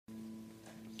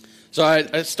So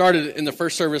I started in the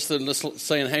first service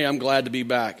saying, hey, I'm glad to be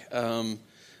back.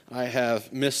 I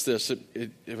have missed this.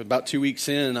 About 2 weeks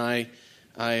in, I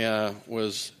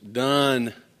was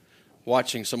done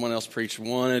watching someone else preach,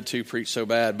 wanted to preach so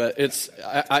bad. But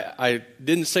I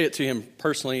didn't say it to him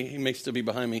personally. He may still be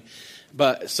behind me.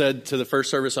 But said to the first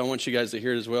service, I want you guys to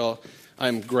hear it as well.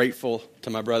 I'm grateful to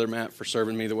my brother Matt for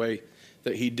serving me the way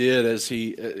that he did, as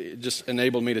he just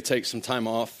enabled me to take some time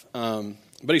off.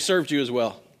 But he served you as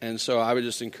well. And so I would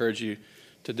just encourage you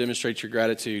to demonstrate your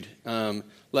gratitude.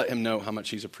 Let him know how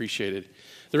much he's appreciated.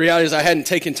 The reality is I hadn't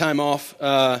taken time off.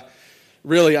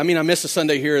 Really, I missed a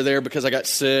Sunday here or there because I got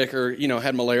sick or,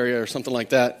 had malaria or something like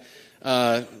that.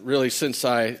 Really,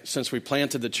 since we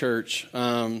planted the church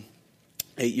 8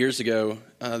 years ago,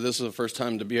 this is the first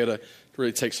time to be able to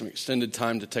really take some extended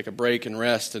time to take a break and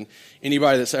rest. And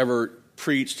anybody that's ever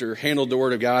preached or handled the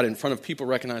Word of God in front of people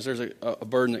recognize there's a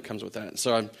burden that comes with that. And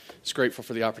so I'm just grateful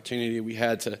for the opportunity we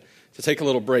had to take a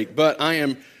little break. But I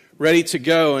am ready to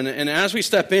go. And as we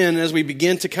step in, as we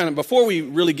begin to before we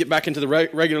really get back into the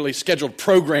regularly scheduled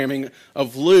programming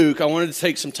of Luke, I wanted to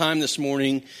take some time this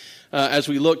morning as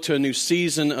we look to a new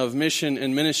season of mission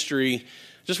and ministry.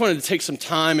 Just wanted to take some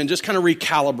time and just kind of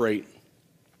recalibrate.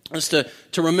 Just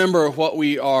to remember what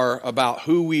we are about,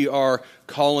 who we are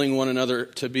calling one another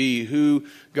to be, who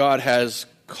God has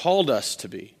called us to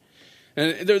be.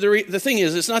 And the thing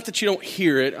is, it's not that you don't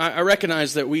hear it. I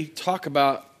recognize that we talk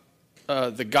about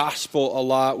the gospel a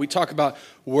lot. We talk about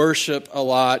worship a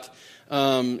lot.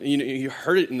 You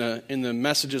heard it in the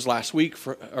messages last week,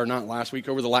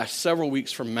 over the last several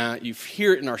weeks from Matt. You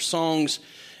hear it in our songs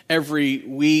every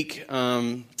week,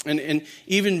 and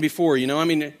even before,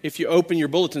 if you open your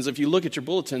bulletins, if you look at your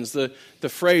bulletins, the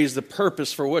phrase, the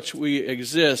purpose for which we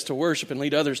exist, to worship and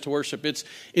lead others to worship,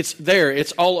 it's there.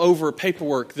 It's all over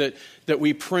paperwork that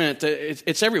we print.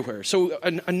 It's everywhere. So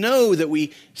I know that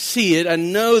we see it. I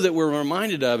know that we're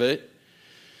reminded of it,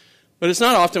 but it's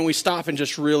not often we stop and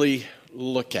just really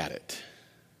look at it,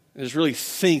 and just really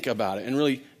think about it and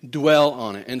really dwell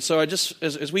on it. And so I just,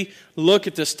 as we look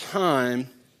at this time,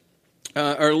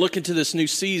 or look into this new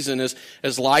season,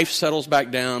 as life settles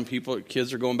back down,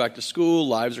 kids are going back to school,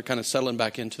 lives are kind of settling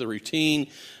back into the routine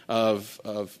of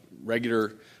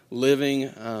regular living.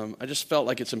 I just felt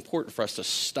like it's important for us to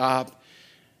stop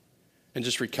and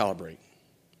just recalibrate.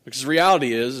 Because the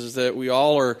reality is that we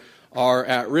all are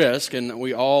at risk, and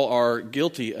we all are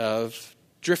guilty of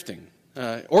drifting.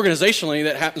 Organizationally,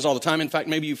 that happens all the time. In fact,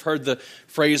 maybe you've heard the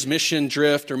phrase mission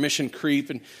drift or mission creep,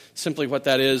 and simply what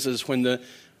that is when the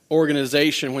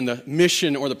organization, when the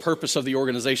mission or the purpose of the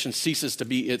organization ceases to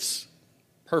be its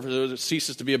purpose, or it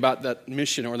ceases to be about that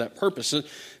mission or that purpose.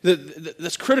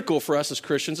 That's critical for us as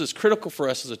Christians. It's critical for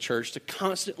us as a church to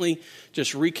constantly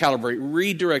just recalibrate,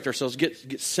 redirect ourselves,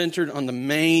 get centered on the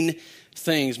main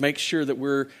things, make sure that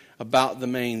we're about the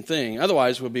main thing.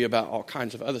 Otherwise, we'll be about all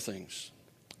kinds of other things.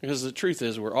 Because the truth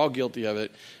is, we're all guilty of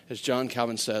it. As John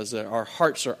Calvin says, that our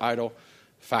hearts are idol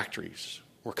factories.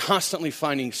 We're constantly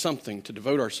finding something to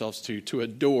devote ourselves to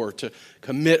adore, to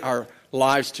commit our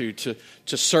lives to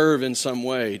serve in some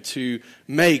way, to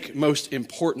make most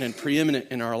important and preeminent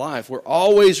in our life. We're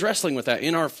always wrestling with that.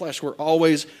 In our flesh, we're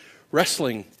always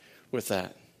wrestling with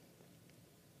that.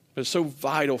 But it's so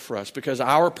vital for us because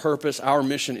our purpose, our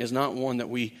mission is not one that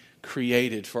we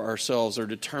created for ourselves or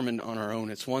determined on our own.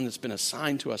 It's one that's been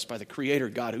assigned to us by the Creator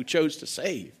God who chose to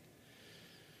save,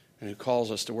 and who calls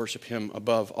us to worship Him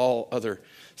above all other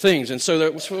things. And so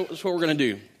that's what we're going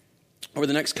to do. Over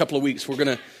the next couple of weeks, we're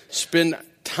going to spend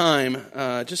time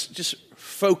just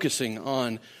focusing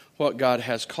on what God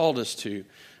has called us to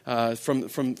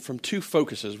from two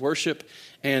focuses, worship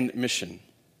and mission,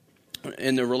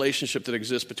 and the relationship that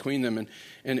exists between them.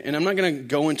 And I'm not going to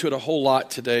go into it a whole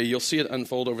lot today. You'll see it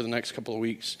unfold over the next couple of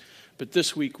weeks. But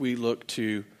this week we look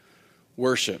to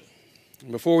worship.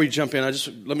 Before we jump in,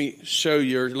 let me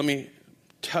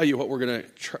tell you what we're going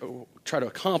to try to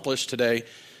accomplish today,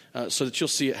 so that you'll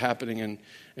see it happening and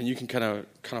you can kind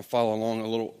of follow along a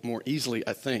little more easily,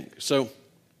 I think. So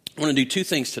I want to do two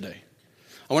things today.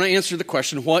 I want to answer the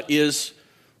question, what is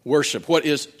worship? What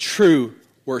is true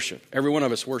worship? Every one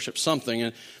of us worships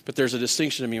something, but there's a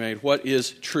distinction to be made. What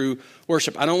is true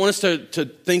worship? I don't want us to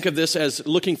think of this as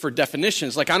looking for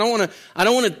definitions. Like I don't want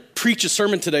to preach a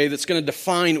sermon today that's going to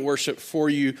define worship for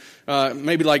you.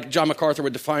 Maybe like John MacArthur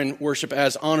would define worship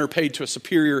as honor paid to a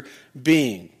superior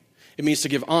being. It means to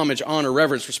give homage, honor,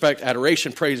 reverence, respect,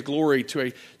 adoration, praise, glory to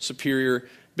a superior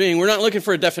being. We're not looking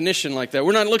for a definition like that.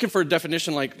 We're not looking for a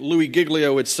definition like Louis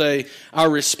Giglio would say, our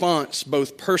response,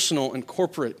 both personal and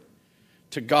corporate,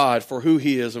 to God for who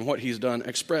He is and what He's done,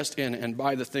 expressed in and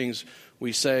by the things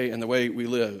we say and the way we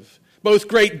live. Both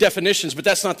great definitions, but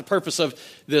that's not the purpose of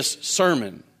this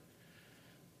sermon.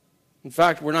 In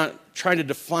fact, we're not trying to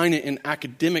define it in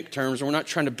academic terms. We're not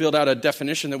trying to build out a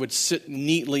definition that would sit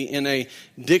neatly in a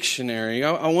dictionary.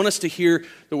 I want us to hear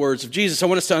the words of Jesus. I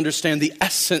want us to understand the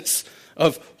essence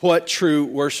of what true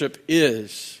worship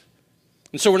is.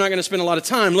 And so we're not going to spend a lot of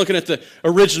time looking at the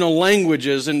original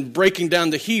languages and breaking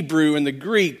down the Hebrew and the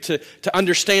Greek to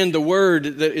understand the word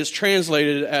that is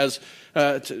translated as,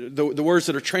 the words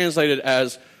that are translated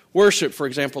as worship. For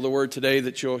example, the word today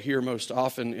that you'll hear most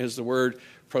often is the word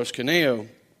proskuneo,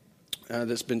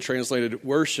 that's been translated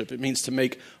worship. It means to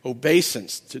make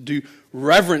obeisance, to do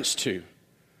reverence to.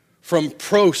 From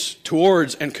pros,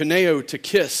 towards, and kuneo, to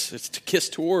kiss. It's to kiss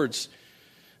towards.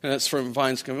 And that's from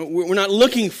Vine's. We're not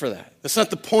looking for that. That's not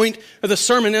the point of the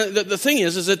sermon. The thing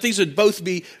is that these would both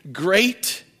be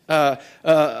great,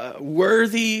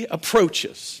 worthy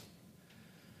approaches.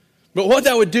 But what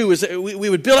that would do is that we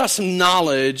would build out some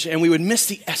knowledge and we would miss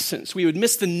the essence. We would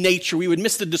miss the nature. We would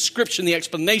miss the description, the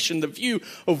explanation, the view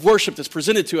of worship that's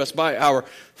presented to us by our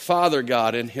Father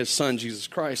God and His Son, Jesus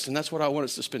Christ. And that's what I want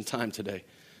us to spend time today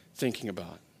thinking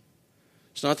about.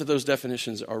 It's not that those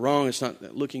definitions are wrong. It's not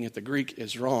that looking at the Greek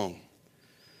is wrong.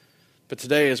 But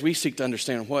today, as we seek to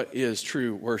understand what is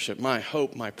true worship, my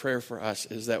hope, my prayer for us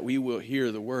is that we will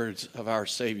hear the words of our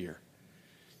Savior.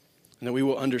 And that we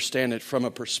will understand it from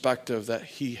a perspective that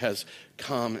He has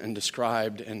come and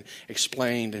described and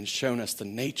explained and shown us the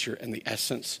nature and the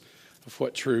essence of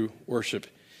what true worship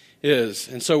is.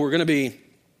 And so we're going to be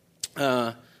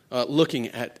looking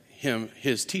at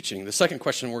His teaching. The second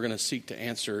question we're going to seek to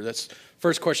answer,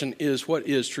 first question is, what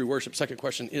is true worship? Second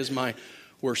question, is my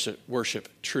worship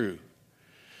true?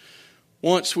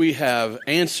 Once we have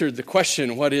answered the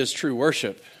question, what is true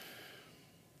worship,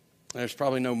 there's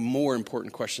probably no more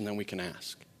important question than we can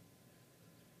ask.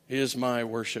 Is my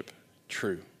worship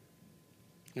true?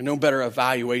 There's no better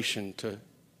evaluation to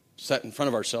set in front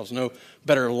of ourselves, no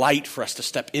better light for us to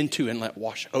step into and let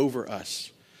wash over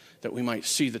us, that we might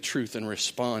see the truth and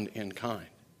respond in kind.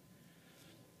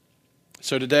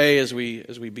 So today, as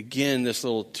we begin this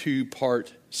little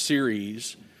two-part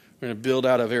series, we're going to build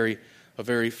out a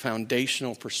very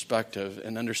foundational perspective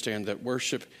and understand that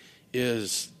worship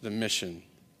is the mission.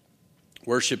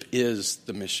 Worship is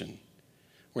the mission.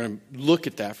 We're going to look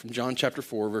at that from John chapter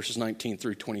 4, verses 19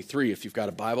 through 23. If you've got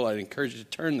a Bible, I'd encourage you to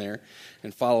turn there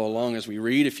and follow along as we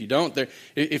read. If you don't,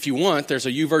 if you want, there's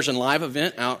a YouVersion Live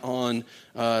event out on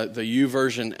the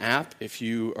YouVersion app. If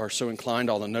you are so inclined,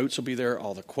 all the notes will be there.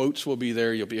 All the quotes will be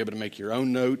there. You'll be able to make your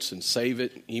own notes and save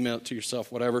it, email it to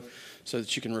yourself, whatever, so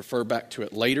that you can refer back to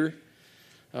it later.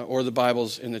 Or the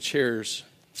Bible's in the chairs.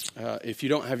 If you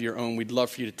don't have your own, we'd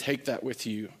love for you to take that with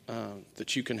you,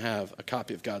 that you can have a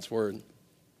copy of God's Word.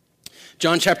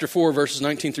 John chapter 4, verses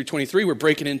 19 through 23, we're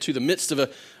breaking into the midst of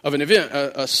an event,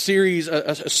 a series,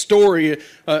 a story,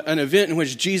 an event in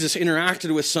which Jesus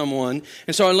interacted with someone.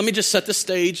 And so let me just set the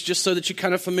stage just so that you're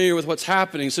kind of familiar with what's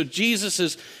happening. So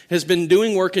Jesus has been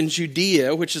doing work in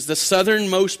Judea, which is the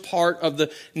southernmost part of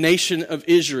the nation of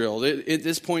Israel. At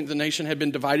this point, the nation had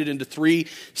been divided into three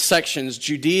sections.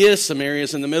 Judea, Samaria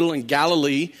is in the middle, and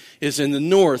Galilee is in the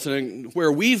north. And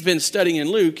where we've been studying in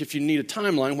Luke, if you need a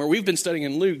timeline, where we've been studying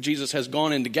in Luke, Jesus has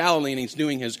gone into Galilee and he's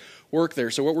doing his work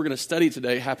there. So what we're going to study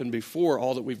today happened before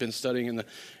all that we've been studying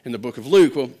in the book of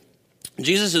Luke. Well,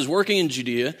 Jesus is working in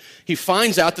Judea. He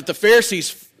finds out that the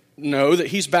Pharisees know that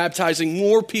he's baptizing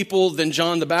more people than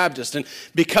John the Baptist. And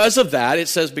because of that, it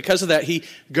says because of that, he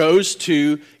goes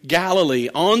to Galilee.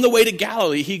 On the way to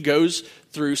Galilee, he goes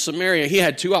through Samaria. He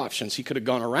had two options. He could have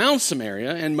gone around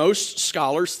Samaria, and most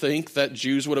scholars think that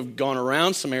Jews would have gone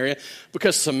around Samaria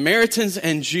because Samaritans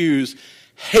and Jews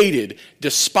hated,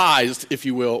 despised, if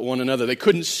you will, one another. They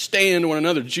couldn't stand one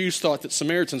another. Jews thought that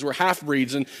Samaritans were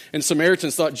half-breeds, and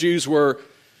Samaritans thought Jews were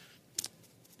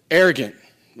arrogant.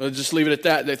 We'll just leave it at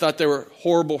that. They thought they were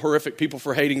horrible, horrific people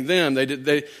for hating them.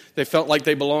 They felt like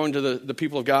they belonged to the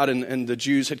people of God, and the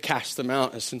Jews had cast them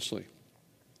out, essentially.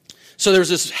 So there was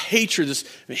this hatred, this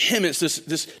vehemence, this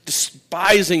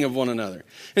despising of one another.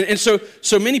 And so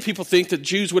many people think that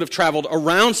Jews would have traveled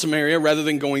around Samaria rather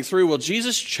than going through. Well,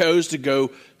 Jesus chose to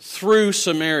go through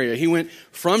Samaria. He went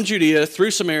from Judea through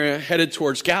Samaria, headed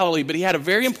towards Galilee, but he had a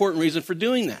very important reason for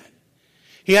doing that.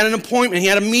 He had an appointment. He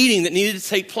had a meeting that needed to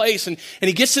take place. And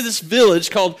he gets to this village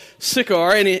called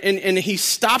Sychar, and he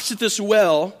stops at this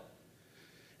well.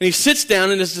 And he sits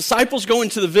down, and his disciples go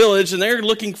into the village, and they're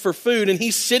looking for food. And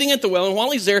he's sitting at the well, and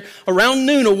while he's there, around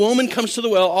noon, a woman comes to the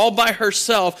well all by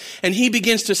herself. And he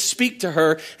begins to speak to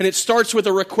her, and it starts with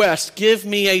a request, "Give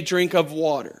me a drink of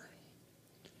water."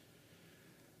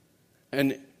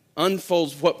 And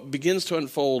what begins to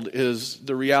unfold is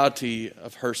the reality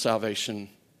of her salvation,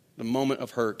 the moment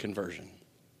of her conversion.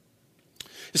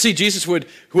 You see, Jesus would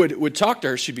talk to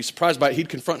her. She'd be surprised by it. He'd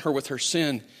confront her with her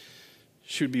sin.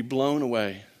 She would be blown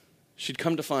away. She'd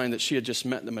come to find that she had just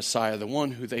met the Messiah, the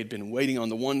one who they'd been waiting on,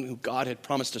 the one who God had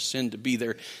promised to send to be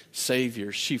their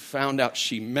Savior. She found out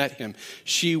she met him.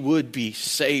 She would be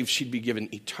saved. She'd be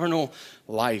given eternal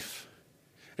life.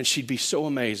 And she'd be so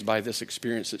amazed by this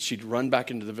experience that she'd run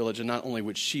back into the village, and not only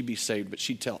would she be saved, but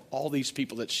she'd tell all these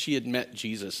people that she had met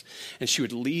Jesus, and she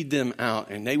would lead them out,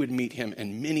 and they would meet him,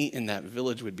 and many in that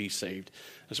village would be saved,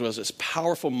 as well as this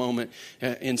powerful moment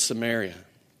in Samaria.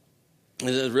 It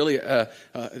is really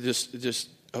just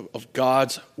of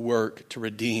God's work to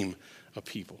redeem a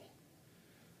people.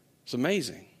 It's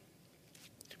amazing.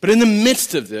 But in the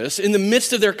midst of this, in the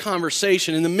midst of their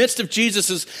conversation, in the midst of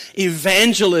Jesus'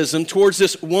 evangelism towards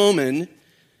this woman,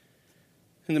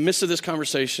 in the midst of this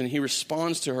conversation, he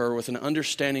responds to her with an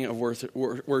understanding of worship,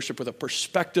 with a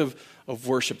perspective of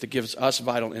worship that gives us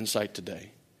vital insight today,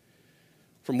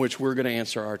 from which we're going to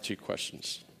answer our two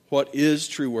questions. What is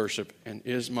true worship, and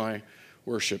is my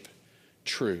worship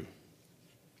true?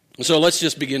 And so let's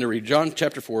just begin to read. John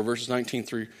chapter 4, verses 19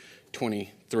 through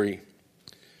 23.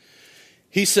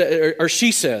 She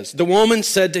says, the woman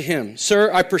said to him,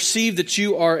 "Sir, I perceive that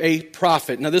you are a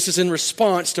prophet." Now, this is in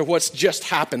response to what's just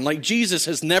happened. Like, Jesus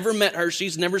has never met her.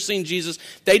 She's never seen Jesus.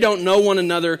 They don't know one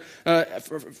another.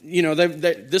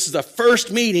 This is the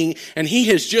first meeting, and he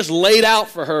has just laid out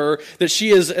for her that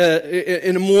she is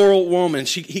an immoral woman.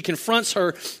 He confronts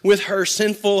her with her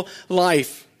sinful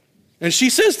life. And she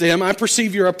says to him, "I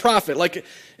perceive you're a prophet." Like,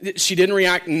 she didn't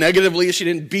react negatively. She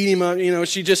didn't beat him up.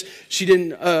 She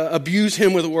didn't abuse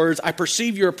him with words. "I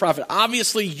perceive you're a prophet."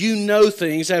 Obviously, you know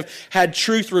things, have had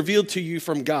truth revealed to you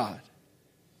from God.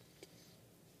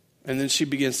 And then she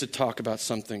begins to talk about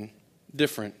something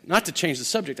different. Not to change the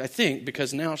subject, I think,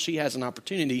 because now she has an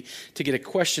opportunity to get a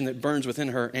question that burns within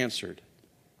her answered.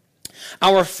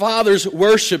 "Our fathers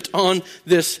worshipped on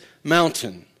this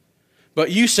mountain, but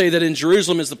you say that in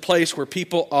Jerusalem is the place where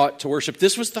people ought to worship."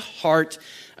 This was the heart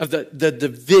of the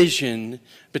division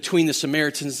between the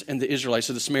Samaritans and the Israelites,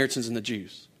 or the Samaritans and the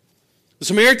Jews. The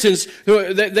Samaritans,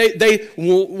 they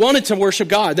wanted to worship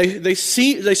God. They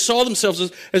saw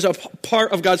themselves as a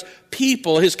part of God's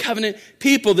people, his covenant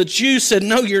people. The Jews said,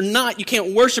 "No, you're not. You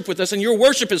can't worship with us, and your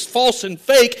worship is false and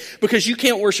fake because you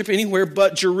can't worship anywhere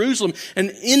but Jerusalem."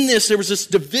 And in this, there was this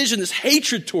division, this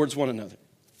hatred towards one another.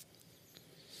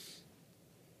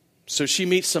 So she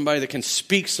meets somebody that can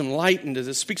speak some light into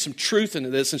this, speak some truth into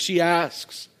this, and she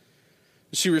asks.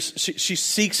 She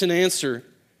seeks an answer.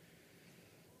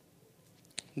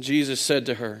 Jesus said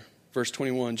to her, verse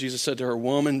 21, Jesus said to her,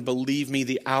 "Woman, believe me,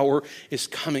 the hour is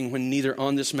coming when neither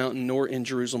on this mountain nor in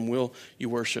Jerusalem will you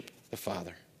worship the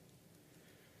Father.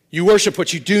 You worship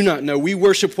what you do not know. We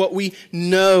worship what we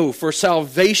know, for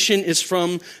salvation is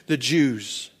from the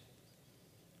Jews."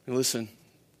 And listen.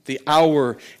 The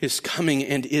hour is coming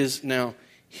and is now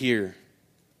here.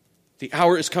 The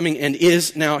hour is coming and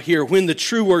is now here when the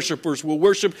true worshipers will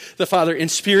worship the Father in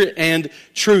spirit and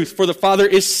truth. For the Father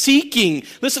is seeking.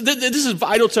 Listen, this is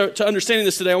vital to understanding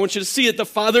this today. I want you to see it. The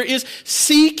Father is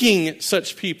seeking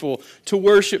such people to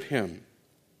worship him.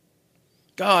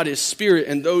 God is spirit,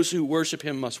 and those who worship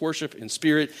him must worship in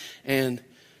spirit and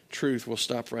truth. We'll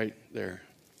stop right there.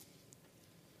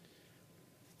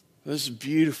 This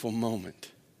beautiful moment.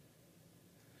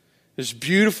 This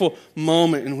beautiful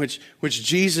moment in which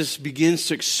Jesus begins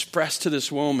to express to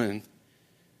this woman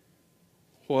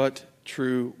what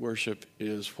true worship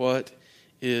is. What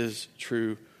is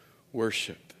true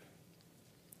worship?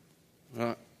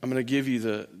 I'm going to give you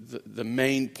the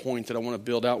main point that I want to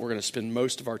build out. We're going to spend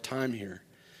most of our time here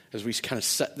as we kind of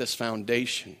set this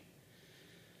foundation.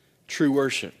 True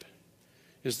worship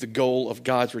is the goal of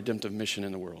God's redemptive mission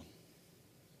in the world.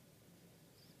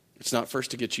 It's not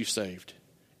first to get you saved.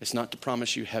 It's not to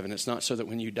promise you heaven. It's not so that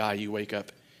when you die, you wake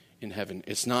up in heaven.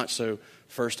 It's not so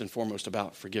first and foremost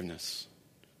about forgiveness.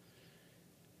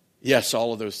 Yes,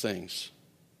 all of those things,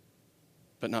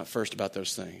 but not first about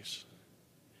those things.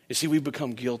 You see, we've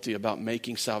become guilty about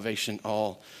making salvation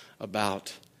all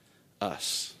about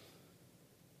us.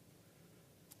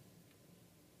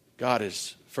 God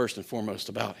is first and foremost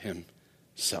about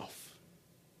himself.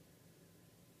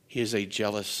 He is a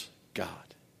jealous God.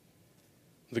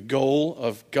 The goal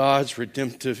of God's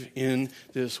redemptive in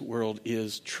this world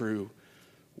is true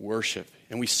worship.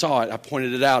 And we saw it. I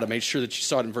pointed it out. I made sure that you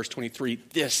saw it in verse 23.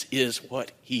 This is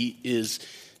what he is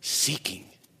seeking.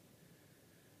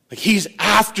 Like he's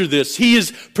after this. He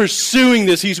is pursuing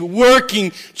this. He's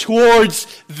working towards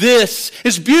this.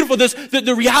 It's beautiful.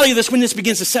 The reality of this, when this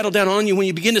begins to settle down on you, when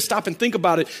you begin to stop and think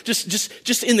about it,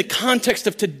 just in the context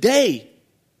of today.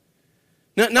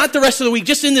 Not the rest of the week,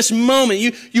 just in this moment.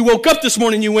 You woke up this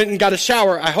morning, you went and got a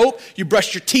shower. I hope you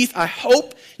brushed your teeth. I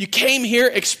hope you came here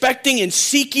expecting and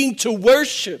seeking to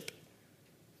worship.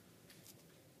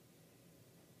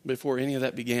 Before any of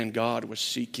that began, God was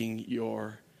seeking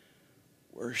your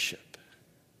worship.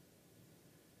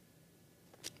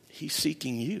 He's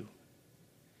seeking you.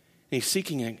 He's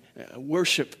seeking a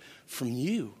worship from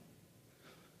you.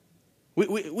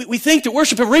 We think that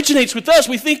worship originates with us.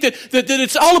 We think that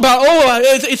it's all about,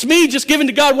 it's me just giving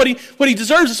to God what he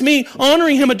deserves. It's me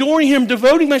honoring him, adoring him,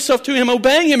 devoting myself to him,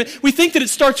 obeying him. We think that it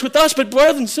starts with us, but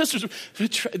brothers and sisters,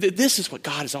 this is what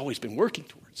God has always been working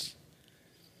towards.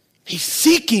 He's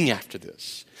seeking after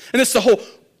this. And it's the whole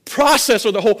process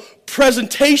or the whole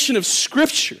presentation of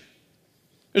Scripture.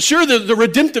 And sure, the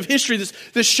redemptive history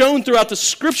that's shown throughout the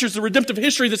Scriptures, the redemptive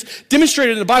history that's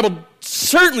demonstrated in the Bible,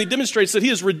 certainly demonstrates that he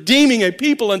is redeeming a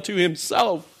people unto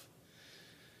himself.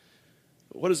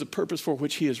 But what is the purpose for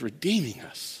which he is redeeming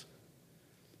us?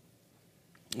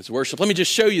 It's worship. Let me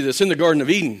just show you this in the Garden of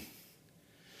Eden.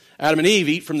 Adam and Eve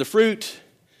eat from the fruit.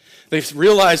 They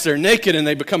realize they're naked and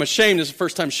they become ashamed. This is the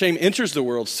first time shame enters the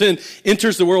world. Sin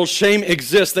enters the world. Shame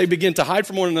exists. They begin to hide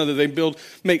from one another. They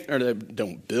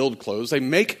don't build clothes. They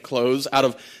make clothes out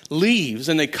of leaves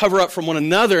and they cover up from one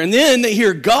another. And then they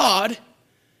hear God.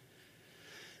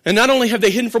 And not only have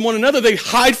they hidden from one another, they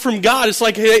hide from God. It's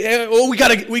like,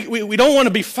 we don't want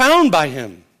to be found by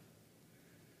him.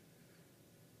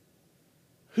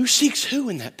 Who seeks who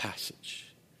in that passage?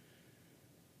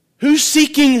 Who's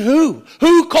seeking who?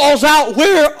 Who calls out,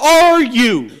 where are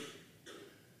you?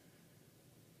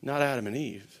 Not Adam and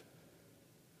Eve.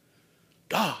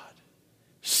 God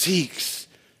seeks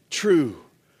true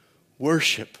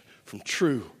worship from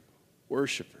true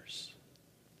worshipers.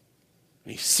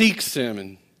 And he seeks them,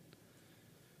 and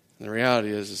the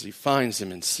reality is he finds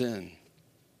them in sin.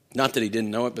 Not that he didn't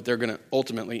know it, but they're going to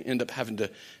ultimately end up having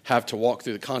to walk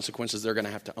through the consequences. They're going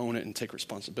to have to own it and take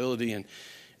responsibility and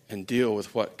deal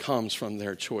with what comes from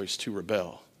their choice to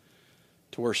rebel,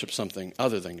 to worship something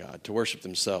other than God, to worship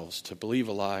themselves, to believe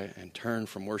a lie and turn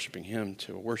from worshiping him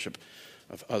to a worship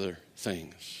of other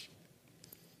things.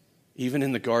 Even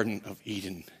in the Garden of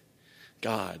Eden,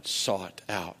 God sought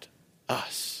out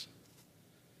us.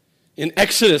 In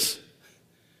Exodus,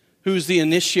 who's the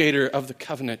initiator of the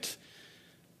covenant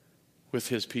with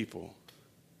his people?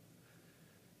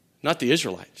 Not the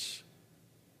Israelites.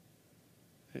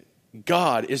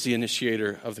 God is the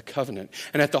initiator of the covenant.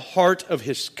 And at the heart of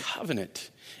his covenant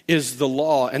is the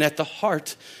law. And at the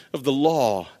heart of the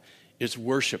law is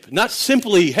worship. Not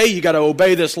simply, hey, you got to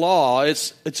obey this law.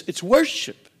 It's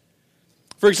worship.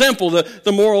 For example,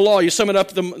 the moral law, you sum it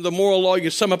up, the moral law, you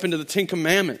sum up into the 10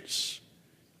 Commandments.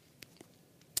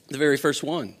 The very first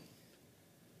one.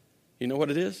 You know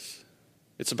what it is?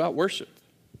 It's about worship.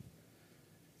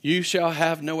 You shall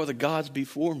have no other gods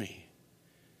before me.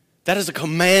 That is a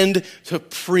command to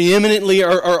preeminently,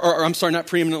 not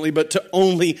preeminently, but to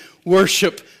only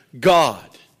worship God.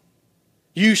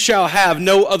 You shall have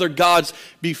no other gods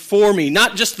before me.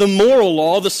 Not just the moral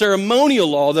law, the ceremonial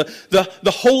law, the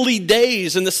holy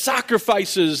days and the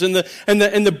sacrifices and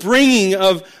the bringing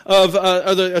of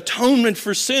the atonement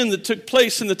for sin that took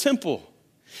place in the temple.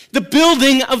 The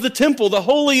building of the temple, the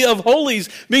Holy of Holies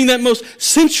being that most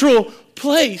central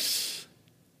place.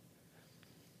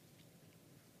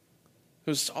 It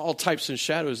was all types and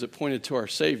shadows that pointed to our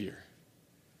Savior.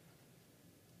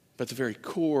 But the very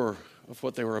core of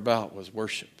what they were about was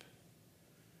worship.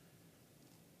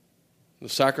 The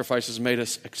sacrifices made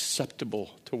us acceptable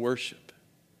to worship,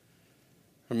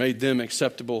 or made them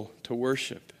acceptable to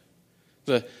worship.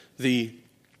 The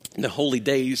holy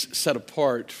days set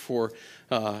apart for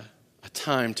a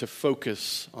time to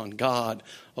focus on God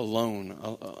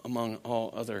alone, among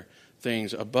all other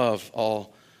things, above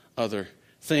all other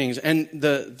things. And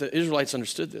the Israelites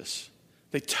understood this.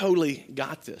 They totally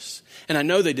got this. And I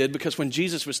know they did because when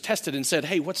Jesus was tested and said,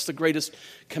 hey, what's the greatest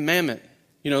commandment?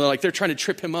 They're trying to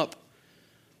trip him up.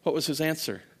 What was his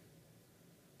answer?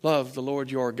 Love the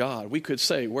Lord your God. We could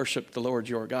say, worship the Lord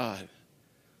your God.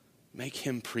 Make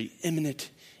him preeminent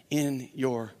in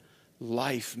your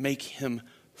life. Make him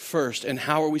first. And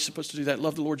how are we supposed to do that?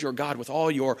 Love the Lord your God with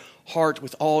all your heart,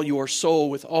 with all your soul,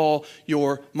 with all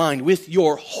your mind, with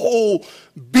your whole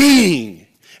being.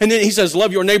 And then he says,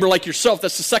 love your neighbor like yourself.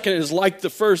 That's the second. It is like the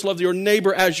first. Love your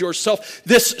neighbor as yourself.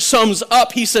 This sums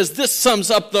up, he says, this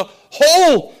sums up the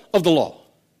whole of the law.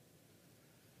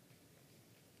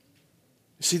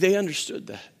 See, they understood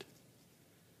that.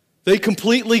 They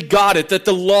completely got it, that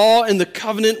the law and the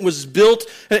covenant was built.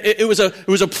 It was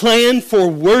a plan for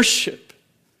worship.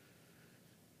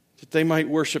 That they might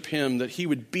worship him, that he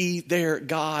would be their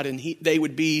God and they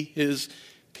would be his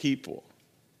people.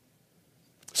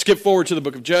 Skip forward to the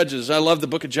book of Judges. I love the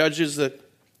book of Judges. That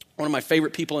one of my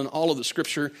favorite people in all of the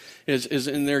scripture is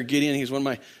in there, Gideon. He's one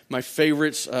of my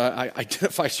favorites. I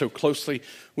identify so closely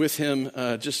with him.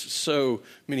 Just so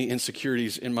many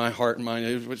insecurities in my heart and mind.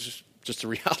 It was just the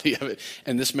reality of it.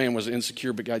 And this man was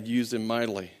insecure, but God used him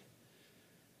mightily.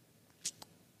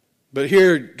 But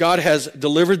here, God has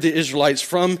delivered the Israelites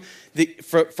from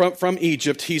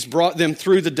Egypt. He's brought them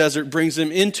through the desert, brings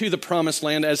them into the promised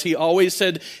land as he always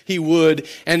said he would.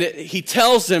 And he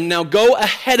tells them, now go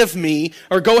ahead of me,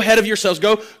 or go ahead of yourselves.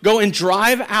 Go and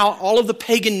drive out all of the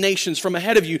pagan nations from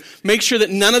ahead of you. Make sure that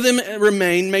none of them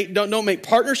remain. Don't make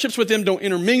partnerships with them. Don't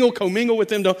intermingle, commingle with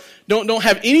them. Don't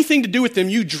have anything to do with them.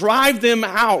 You drive them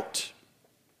out.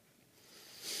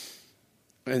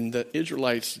 And the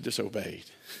Israelites disobeyed.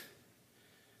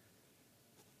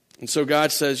 And so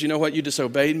God says, you know what, you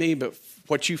disobeyed me, but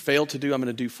what you failed to do, I'm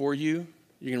going to do for you.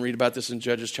 You can read about this in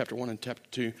Judges chapter 1 and chapter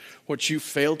 2. What you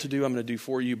failed to do, I'm going to do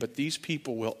for you, but these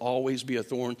people will always be a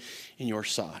thorn in your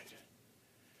side.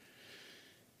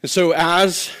 And so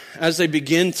as they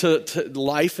begin to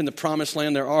life in the promised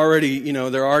land, they're already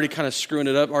kind of screwing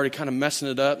it up, already kind of messing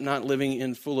it up, not living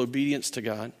in full obedience to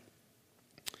God.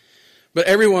 But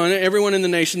everyone in the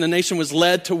nation was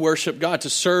led to worship God,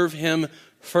 to serve him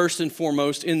first and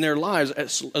foremost in their lives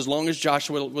as long as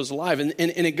Joshua was alive. And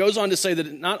it goes on to say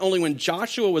that not only when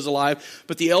Joshua was alive,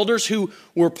 but the elders who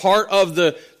were part of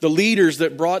the leaders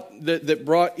that brought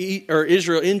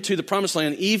Israel into the promised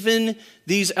land, even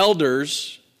these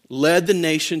elders led the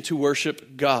nation to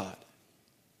worship God.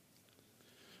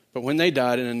 But when they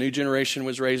died and a new generation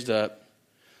was raised up,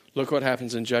 look what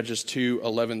happens in Judges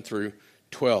 2:11 through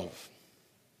 12.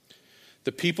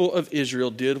 The people of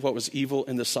Israel did what was evil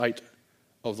in the sight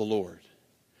of the Lord.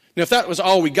 Now, if that was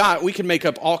all we got, we could make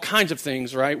up all kinds of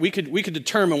things, right? We could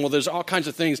determine, well, there's all kinds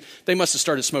of things. They must have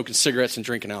started smoking cigarettes and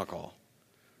drinking alcohol,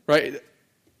 right?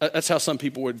 That's how some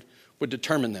people would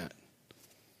determine that.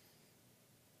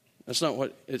 That's not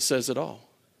what it says at all.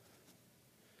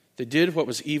 They did what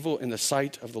was evil in the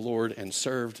sight of the Lord and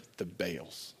served the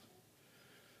Baals.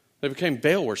 They became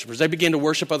Baal worshipers. They began to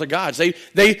worship other gods. They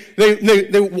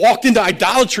walked into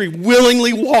idolatry,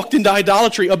 willingly walked into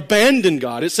idolatry, abandoned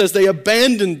God. It says they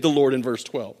abandoned the Lord in verse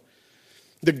 12.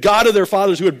 The God of their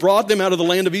fathers who had brought them out of the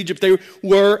land of Egypt,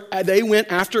 they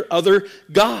went after other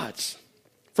gods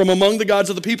from among the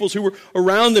gods of the peoples who were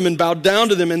around them and bowed down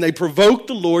to them, and they provoked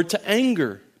the Lord to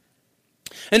anger.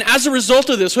 And as a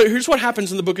result of this, here's what happens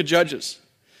in the book of Judges.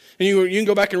 And you can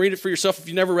go back and read it for yourself. If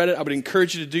you never read it, I would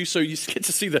encourage you to do so. You get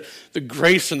to see the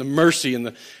grace and the mercy and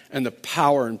the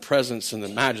power and presence and the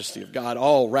majesty of God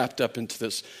all wrapped up into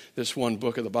this one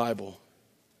book of the Bible.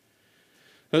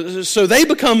 So they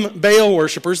become Baal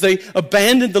worshipers. They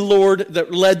abandoned the Lord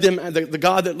that led them, the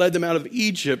God that led them out of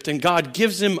Egypt, and God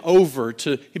gives them over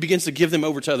he begins to give them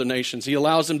over to other nations. He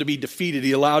allows them to be defeated.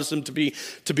 He allows them to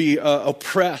be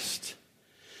oppressed.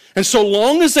 And so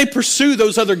long as they pursue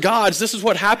those other gods, this is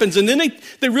what happens. And then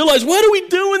they realize, what are we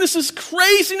doing? This is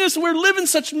craziness. We're living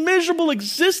such miserable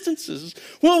existences.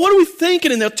 Well, what are we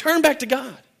thinking? And they'll turn back to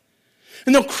God.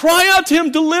 And they'll cry out to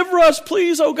him, deliver us,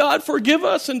 please, oh God, forgive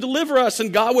us and deliver us.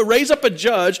 And God will raise up a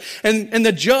judge, and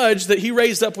the judge that he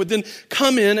raised up would then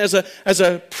come in as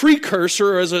a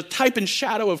precursor, or as a type and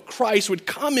shadow of Christ, would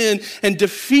come in and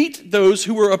defeat those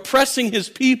who were oppressing his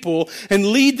people and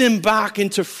lead them back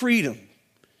into freedom.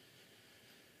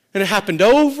 And it happened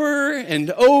over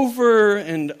and over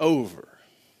and over.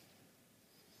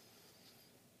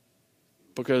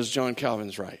 Because John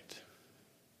Calvin's right.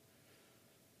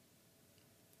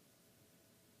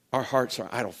 Our hearts are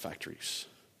idol factories.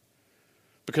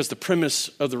 Because the premise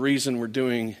of the reason we're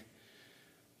doing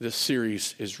this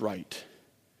series is right.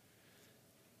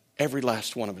 Every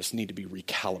last one of us need to be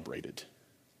recalibrated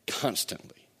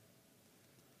constantly.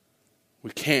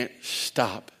 We can't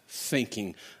stop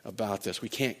thinking about this. We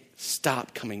can't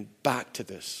stop coming back to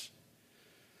this,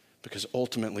 because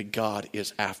ultimately God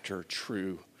is after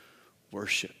true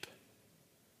worship.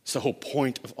 It's the whole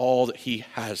point of all that he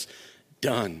has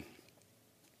done.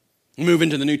 Move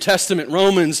into the New Testament,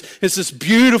 Romans, it's this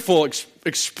beautiful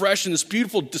expression, this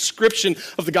beautiful description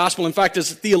of the gospel. In fact,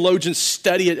 as theologians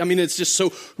study it, it's just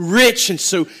so rich and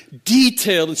so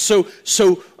detailed and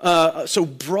so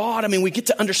broad. We get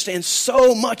to understand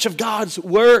so much of God's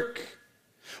work.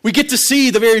 We get to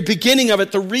see the very beginning of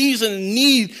it, the reason and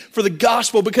need for the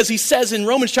gospel, because he says in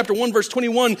Romans chapter 1, verse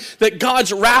 21, that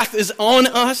God's wrath is on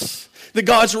us, that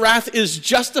God's wrath is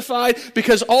justified,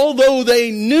 because although they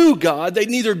knew God, they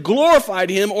neither glorified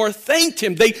him or thanked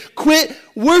him. They quit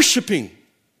worshiping.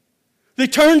 They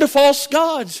turned to false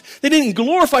gods. They didn't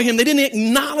glorify him. They didn't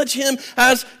acknowledge him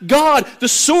as God, the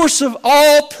source of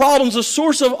all problems, the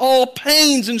source of all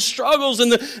pains and struggles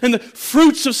and the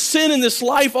fruits of sin in this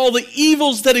life. All the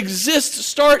evils that exist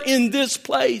start in this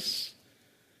place.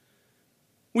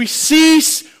 We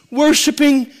cease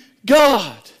worshiping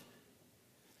God.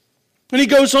 And he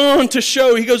goes on to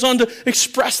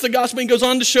express the gospel. He goes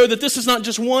on to show that this is not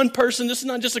just one person, this is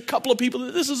not just a couple of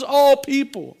people, this is all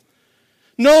people.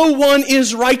 No one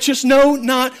is righteous, no,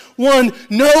 not one.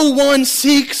 No one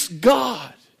seeks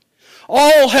God.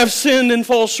 All have sinned and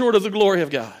fall short of the glory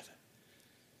of God.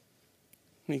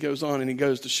 And he goes on and he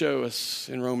goes to show us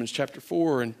in Romans chapter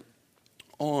 4 and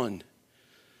on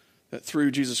that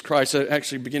through Jesus Christ,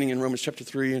 actually beginning in Romans chapter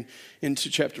 3 and into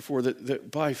chapter 4,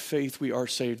 that by faith we are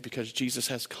saved because Jesus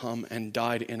has come and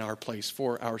died in our place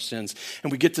for our sins.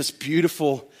 And we get this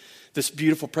beautiful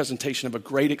presentation of a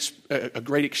great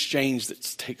exchange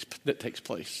that takes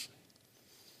place.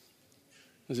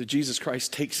 As that Jesus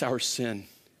Christ takes our sin.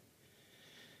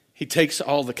 He takes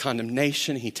all the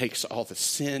condemnation. He takes all the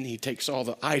sin. He takes all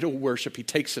the idol worship. He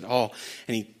takes it all,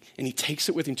 and he takes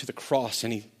it with him to the cross,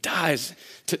 and he dies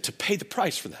to pay the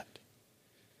price for that.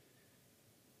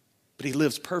 But he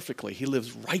lives perfectly. He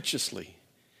lives righteously.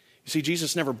 You see,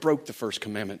 Jesus never broke the first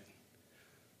commandment.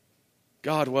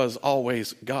 God was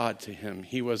always God to him.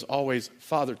 He was always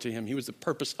Father to him. He was the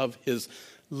purpose of his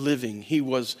living. He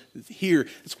was here.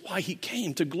 That's why he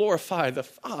came, to glorify the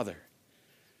Father.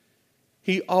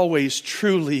 He always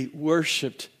truly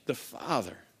worshiped the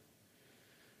Father.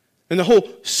 And the whole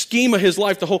scheme of his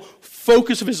life, the whole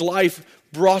focus of his life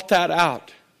brought that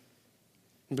out.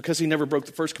 And because he never broke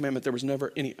the first commandment, there was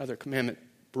never any other commandment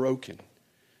broken.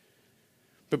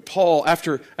 But Paul,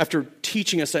 after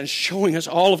teaching us that and showing us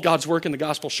all of God's work in the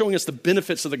gospel, showing us the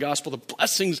benefits of the gospel, the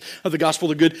blessings of the gospel,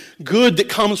 the good that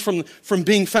comes from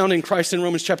being found in Christ in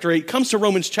Romans chapter 8, comes to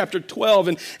Romans chapter 12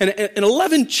 and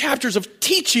 11 chapters of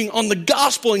teaching on the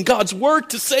gospel and God's work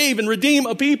to save and redeem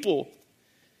a people.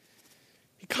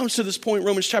 He comes to this point,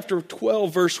 Romans chapter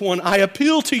 12, verse 1, I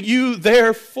appeal to you,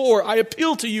 therefore, I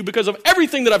appeal to you because of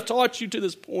everything that I've taught you to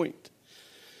this point.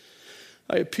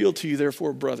 I appeal to you,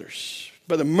 therefore, brothers,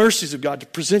 by the mercies of God, to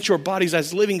present your bodies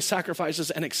as living sacrifices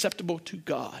and acceptable to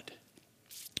God,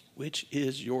 which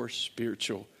is your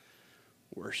spiritual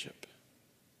worship.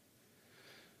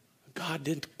 God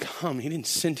didn't come. He didn't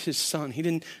send his son. He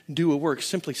didn't do a work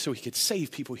simply so he could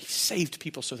save people. He saved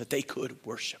people so that they could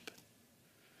worship.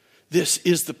 This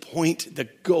is the point, the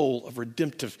goal of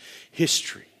redemptive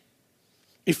history.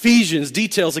 Ephesians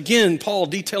details, again, Paul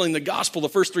detailing the gospel. The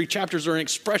first 3 chapters are an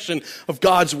expression of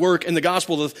God's work in the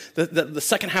gospel. The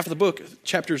second half of the book,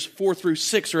 chapters 4 through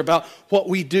 6, are about what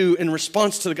we do in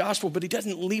response to the gospel. But he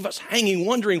doesn't leave us hanging,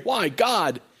 wondering why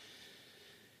God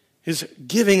is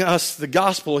giving us the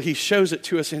gospel. He shows it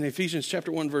to us in Ephesians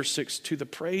chapter 1, verse 6, to the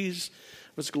praise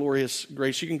of his glorious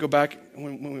grace. You can go back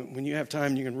when you have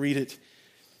time, you can read it.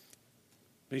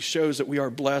 But he shows that we are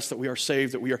blessed, that we are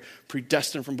saved, that we are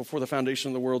predestined from before the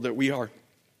foundation of the world, that we are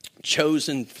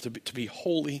chosen to be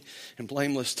holy and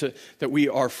blameless, that we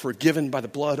are forgiven by the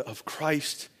blood of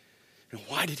Christ. And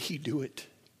why did he do it?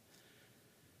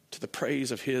 To the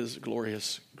praise of his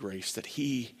glorious grace, that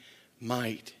he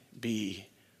might be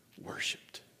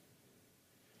worshiped.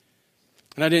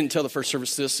 And I didn't tell the first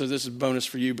service this, so this is a bonus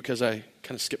for you because I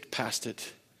kind of skipped past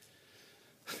it.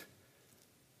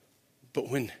 But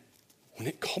when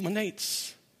it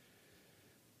culminates,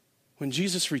 when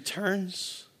Jesus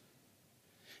returns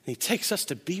and he takes us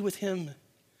to be with him,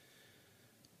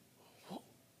 well,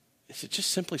 is it just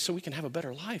simply so we can have a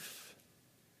better life?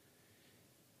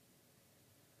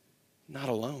 Not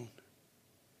alone.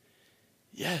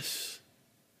 Yes.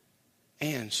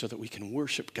 And so that we can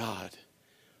worship God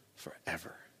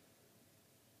forever.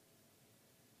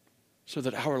 So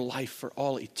that our life for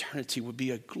all eternity would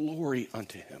be a glory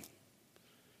unto him.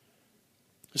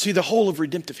 See, the whole of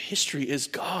redemptive history is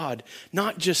God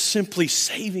not just simply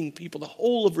saving people. The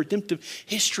whole of redemptive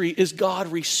history is God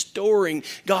restoring,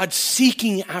 God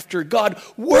seeking after, God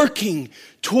working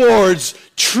towards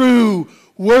true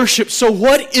worship. So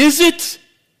what is it?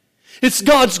 It's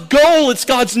God's goal, it's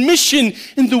God's mission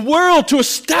in the world to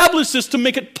establish this, to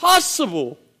make it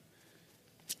possible.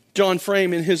 John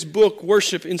Frame, in his book,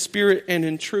 Worship in Spirit and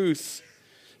in Truth,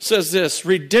 says this: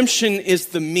 redemption is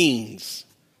the means.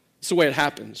 It's the way it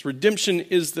happens. Redemption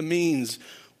is the means.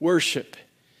 Worship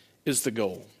is the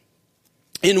goal.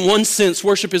 In one sense,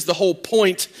 worship is the whole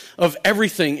point of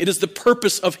everything. It is the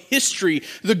purpose of history,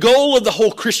 the goal of the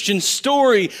whole Christian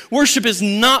story. Worship is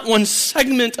not one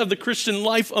segment of the Christian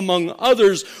life among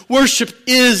others. Worship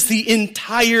is the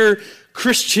entire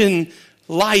Christian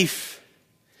life,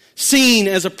 seen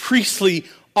as a priestly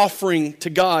offering to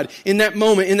God. In that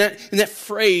moment, in that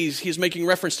phrase, he's making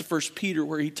reference to 1 Peter,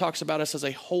 where he talks about us as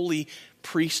a holy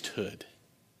priesthood.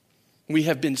 We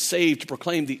have been saved to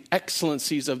proclaim the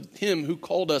excellencies of him who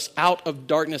called us out of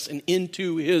darkness and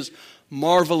into his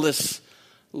marvelous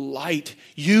light.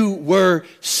 You were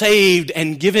saved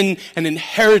and given an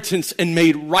inheritance and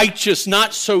made righteous,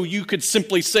 not so you could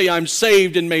simply say, I'm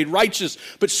saved and made righteous,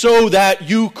 but so that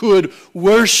you could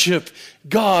worship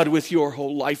God with your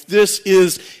whole life. This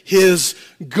is his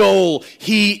goal.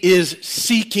 He is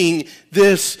seeking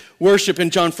this worship.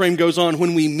 And John Frame goes on,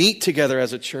 when we meet together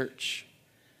as a church,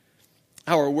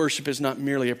 our worship is not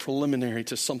merely a preliminary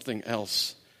to something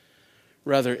else.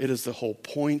 Rather, it is the whole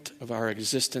point of our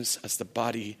existence as the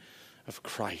body of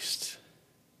Christ.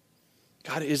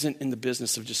 God isn't in the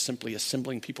business of just simply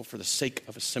assembling people for the sake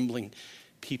of assembling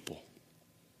people.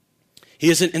 He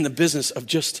isn't in the business of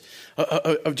just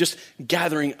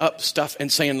gathering up stuff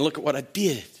and saying, look at what I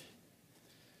did.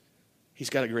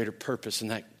 He's got a greater purpose, and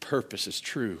that purpose is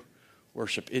true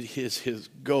worship. It is his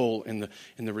goal in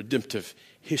the redemptive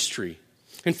history.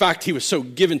 In fact, he was so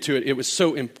given to it, it was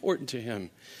so important to him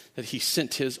that he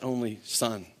sent his only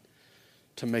son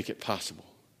to make it possible.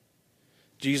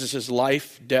 Jesus'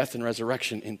 life, death, and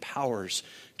resurrection empowers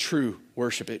true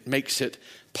worship. It makes it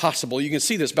possible. You can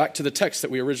see this back to the text that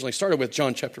we originally started with,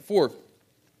 John chapter 4,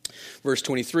 verse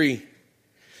 23.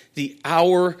 The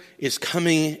hour is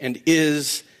coming and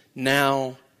is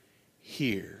now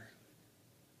here.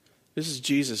 This is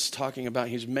Jesus talking about,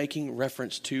 he's making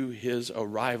reference to his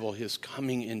arrival, his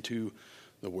coming into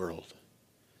the world.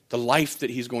 The life that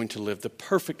he's going to live, the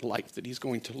perfect life that he's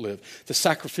going to live, the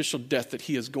sacrificial death that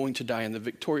he is going to die, and the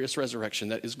victorious resurrection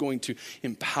that is going to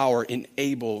empower,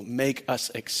 enable, make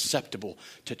us acceptable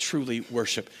to truly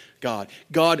worship God.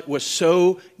 God was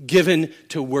so given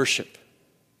to worship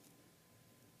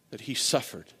that he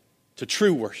suffered, to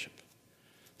true worship,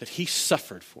 that he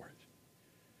suffered for it.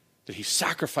 That he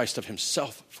sacrificed of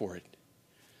himself for it.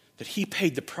 That he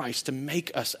paid the price to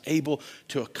make us able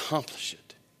to accomplish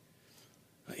it.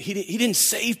 He didn't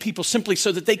save people simply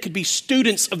so that they could be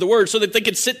students of the Word, so that they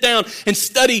could sit down and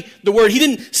study the Word. He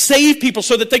didn't save people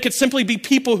so that they could simply be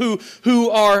people who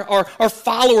are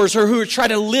followers or who try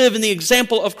to live in the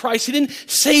example of Christ. He didn't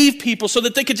save people so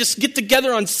that they could just get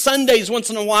together on Sundays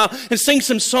once in a while and sing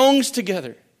some songs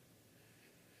together.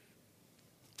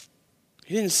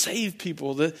 He didn't save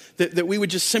people that we would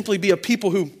just simply be a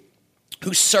people who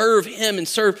serve him and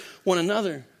serve one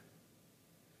another.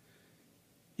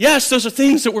 Yes, those are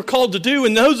things that we're called to do,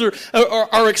 and those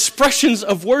are expressions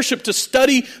of worship, to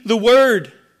study the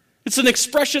Word. It's an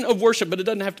expression of worship, but it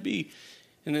doesn't have to be,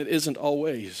 and it isn't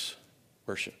always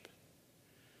worship.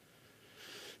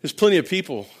 There's plenty of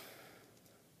people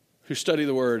who study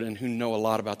the Word and who know a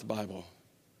lot about the Bible,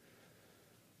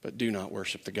 but do not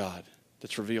worship the God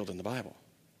that's revealed in the Bible.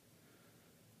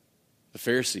 The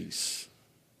Pharisees,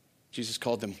 Jesus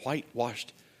called them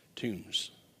whitewashed tombs.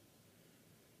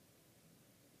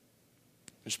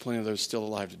 There's plenty of those still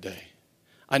alive today.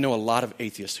 I know a lot of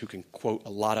atheists who can quote a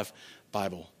lot of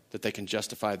Bible that they can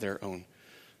justify their own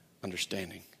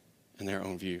understanding and their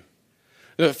own view.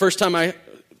 The first time I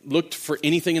looked for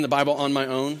anything in the Bible on my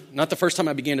own, not the first time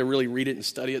I began to really read it and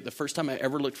study it, the first time I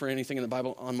ever looked for anything in the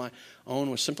Bible on my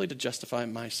own was simply to justify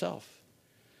myself.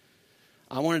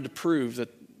 I wanted to prove that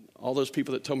all those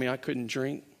people that told me I couldn't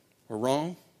drink were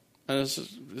wrong. And this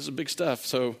is big stuff,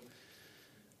 so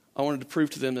I wanted to prove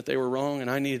to them that they were wrong,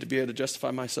 and I needed to be able to justify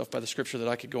myself by the Scripture that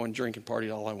I could go and drink and party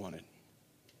all I wanted.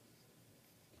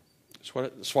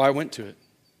 That's why I went to it.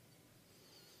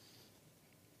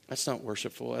 That's not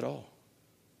worshipful at all,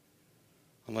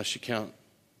 unless you count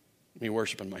me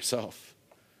worshiping myself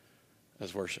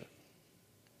as worship.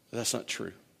 But that's not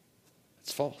true.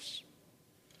 It's false.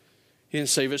 He didn't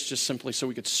save us just simply so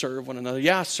we could serve one another.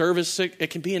 Yeah, service, it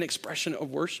can be an expression of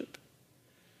worship.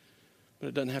 But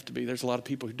it doesn't have to be. There's a lot of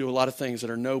people who do a lot of things that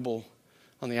are noble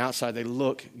on the outside. They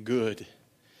look good.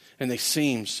 And they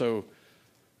seem so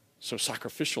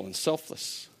sacrificial and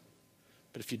selfless.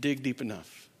 But if you dig deep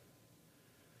enough,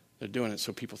 they're doing it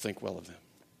so people think well of them.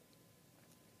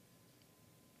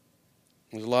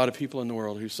 There's a lot of people in the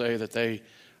world who say that they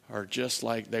want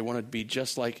to be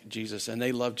just like Jesus, and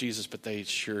they love Jesus, but they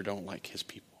sure don't like his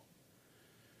people.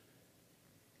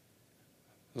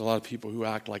 There's a lot of people who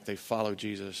act like they follow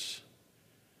Jesus,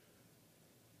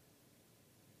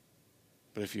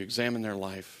 But if you examine their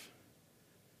life,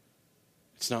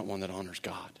 it's not one that honors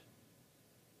God.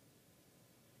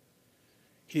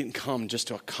 He didn't come just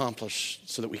to accomplish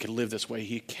so that we could live this way.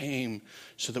 He came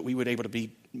so that we would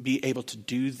be able to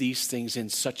do these things in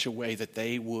such a way that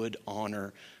they would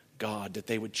honor God, that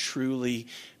they would truly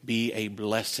be a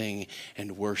blessing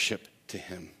and worship to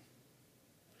him.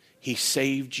 He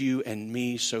saved you and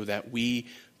me so that we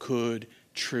could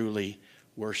truly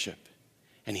worship.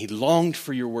 And he longed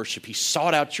for your worship. He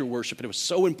sought out your worship. And it was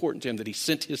so important to him that he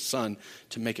sent his son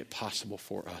to make it possible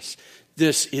for us.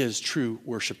 This is true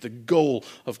worship, the goal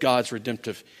of God's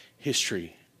redemptive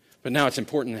history. But now it's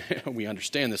important we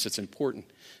understand this. It's important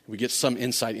we get some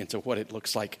insight into what it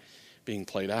looks like being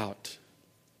played out.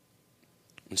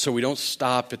 And so we don't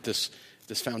stop at this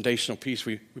foundational piece.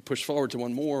 We push forward to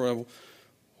one more.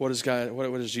 What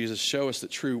does Jesus show us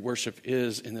that true worship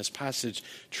is in this passage?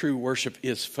 True worship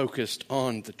is focused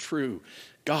on the true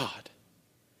God.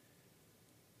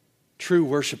 True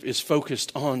worship is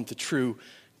focused on the true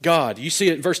God. You see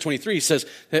it in verse 23. It says,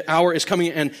 the hour is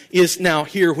coming and is now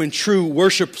here when true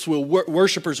worshipers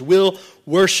will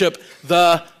worship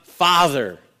the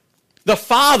Father. The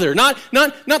Father, not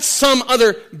some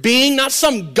other being, not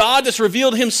some God that's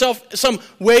revealed himself some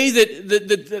way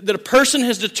that a person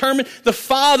has determined. The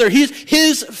Father, he's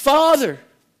his Father.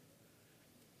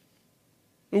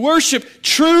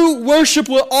 True worship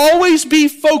will always be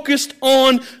focused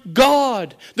on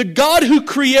God. The God who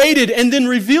created and then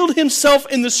revealed himself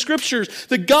in the Scriptures.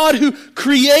 The God who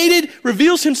created,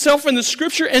 reveals himself in the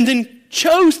Scripture and then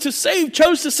chose to save,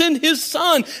 chose to send his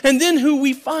son, and then who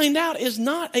we find out is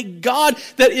not a God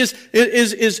that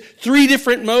is three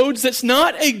different modes. That's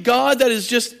not a God that is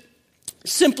just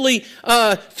simply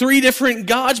three different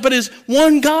gods, but is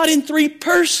one God in three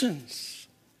persons.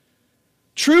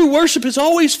 True worship is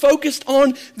always focused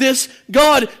on this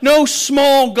God. No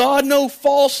small God, no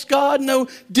false God, no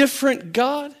different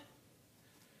God.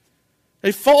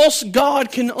 A false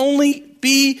God can only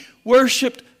be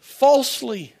worshipped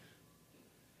falsely.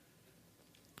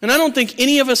 And I don't think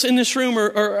any of us in this room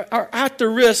are at the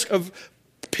risk of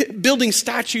building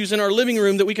statues in our living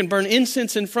room that we can burn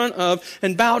incense in front of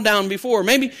and bow down before.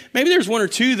 Maybe there's one or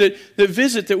two that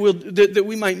visit that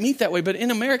we might meet that way. But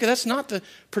in America, that's not the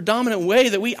predominant way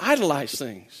that we idolize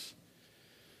things.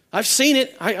 I've seen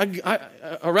it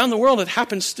around the world. It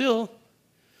happens still.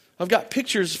 I've got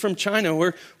pictures from China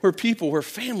where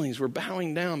families were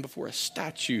bowing down before a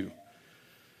statue,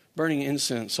 burning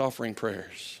incense, offering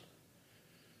prayers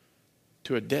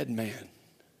to a dead man.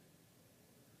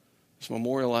 It's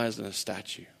memorialized in a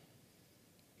statue.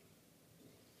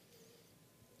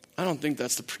 I don't think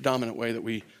that's the predominant way that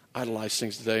we idolize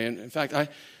things today. And in fact, I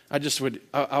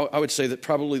would say that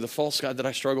probably the false god that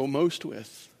I struggle most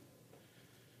with,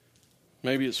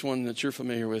 maybe it's one that you're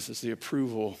familiar with, is the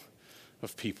approval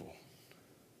of people.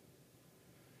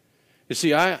 You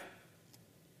see, I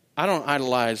don't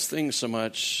idolize things so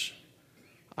much.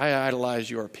 I idolize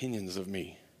your opinions of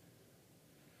me.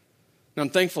 And I'm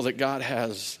thankful that God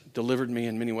has delivered me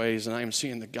in many ways, and I am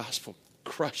seeing the gospel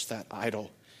crush that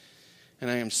idol, and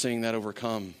I am seeing that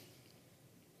overcome.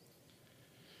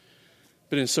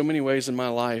 But in so many ways in my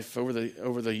life, over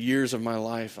the years of my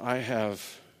life, I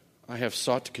have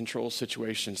sought to control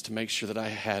situations to make sure that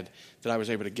I was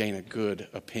able to gain a good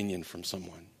opinion from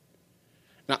someone.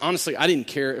 Now, honestly, I didn't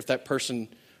care if that person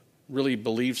really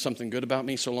believed something good about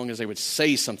me so long as they would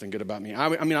say something good about me.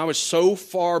 I mean, I was so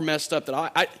far messed up that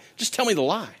I just tell me the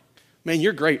lie. Man,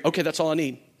 you're great. Okay, that's all I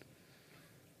need.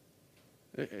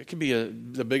 It could be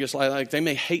the biggest lie. Like, they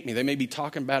may hate me. They may be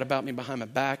talking bad about me behind my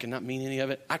back and not mean any of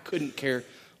it. I couldn't care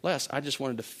less. I just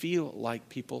wanted to feel like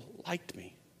people liked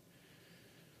me.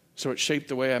 So it shaped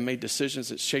the way I made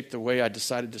decisions. It shaped the way I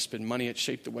decided to spend money. It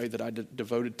shaped the way that I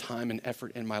devoted time and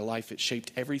effort in my life. It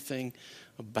shaped everything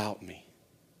about me.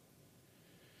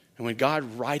 And when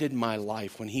God righted my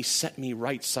life, when he set me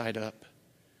right side up,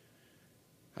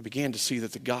 I began to see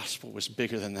that the gospel was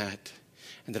bigger than that.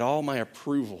 And that all my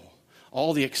approval,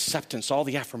 all the acceptance, all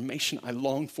the affirmation I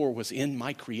longed for was in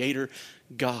my Creator,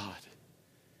 God.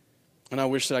 And I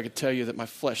wish that I could tell you that my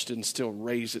flesh didn't still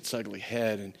raise its ugly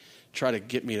head and try to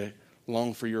get me to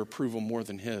long for your approval more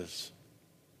than his.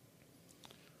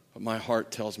 But my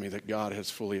heart tells me that God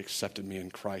has fully accepted me in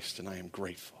Christ, and I am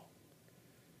grateful.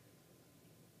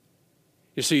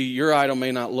 You see, your idol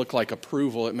may not look like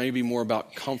approval. It may be more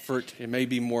about comfort. It may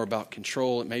be more about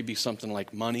control. It may be something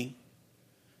like money.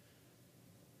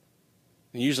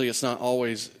 And usually it's not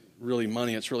always really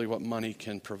money. It's really what money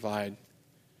can provide.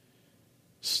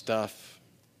 Stuff.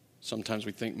 Sometimes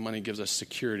we think money gives us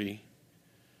security.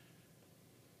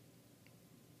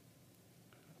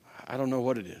 I don't know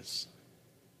what it is.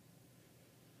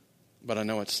 but I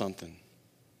know it's something.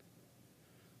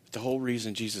 The whole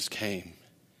reason Jesus came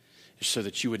is so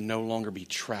that you would no longer be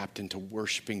trapped into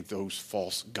worshiping those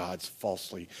false gods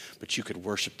falsely, but you could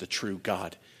worship the true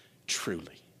God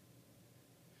truly.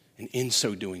 And in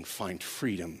so doing, find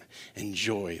freedom and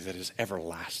joy that is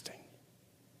everlasting.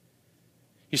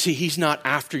 You see, he's not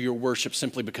after your worship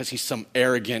simply because he's some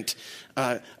arrogant,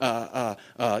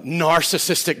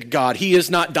 narcissistic God. He is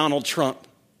not Donald Trump,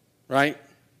 right?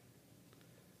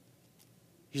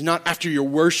 He's not after your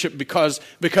worship because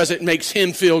it makes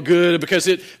him feel good, because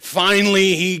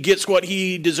finally he gets what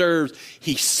he deserves.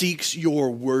 He seeks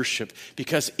your worship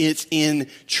because it's in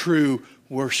true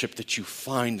worship that you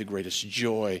find the greatest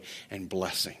joy and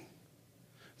blessing.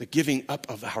 The giving up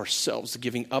of ourselves, the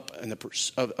giving up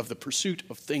of the pursuit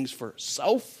of things for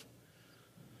self,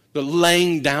 the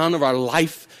laying down of our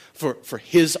life for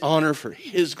his honor, for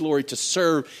his glory, to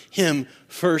serve him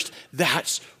first.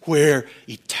 That's where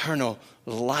eternal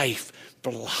life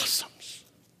blossoms.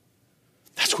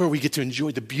 That's where we get to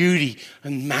enjoy the beauty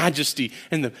and majesty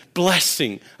and the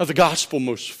blessing of the gospel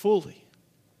most fully.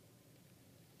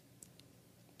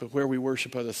 But where we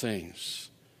worship other things,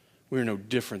 we're no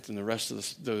different than the rest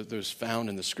of those found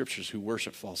in the scriptures who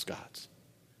worship false gods.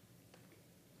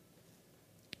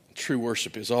 True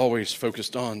worship is always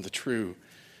focused on the true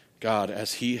God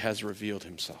as he has revealed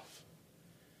himself.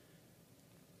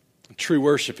 True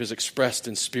worship is expressed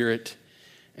in spirit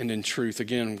and in truth.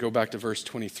 Again, go back to verse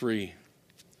 23.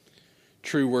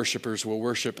 True worshipers will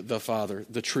worship the Father,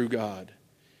 the true God,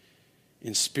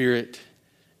 in spirit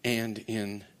and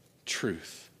in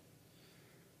truth.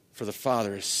 For the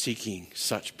Father is seeking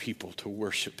such people to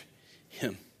worship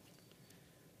him.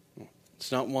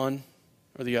 It's not one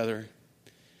or the other.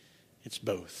 It's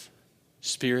both.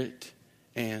 Spirit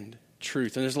and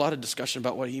truth. And there's a lot of discussion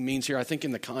about what he means here. I think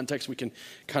in the context we can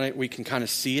kind of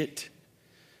see it.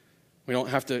 We don't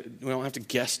have to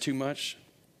guess too much.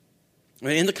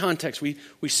 In the context, we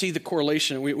see the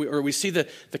correlation, we see the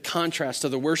contrast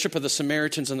of the worship of the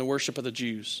Samaritans and the worship of the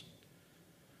Jews.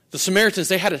 The Samaritans,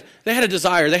 they had a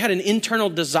desire. They had an internal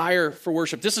desire for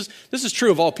worship. This is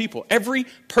true of all people. Every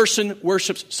person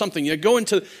worships something. You go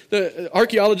into the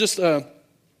archaeologists. I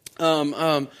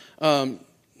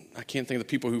can't think of the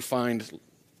people who find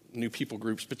new people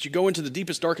groups, but you go into the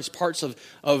deepest, darkest parts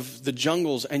of the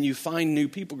jungles and you find new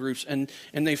people groups, and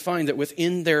they find that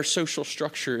within their social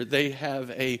structure they have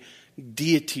a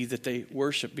deity that they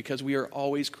worship, because we are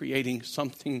always creating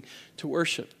something to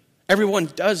worship. Everyone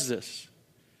does this.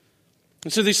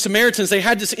 And so these Samaritans, they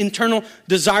had this internal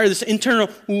desire, this internal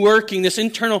working, this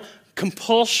internal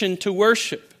compulsion to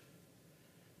worship.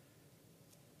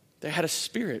 They had a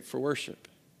spirit for worship.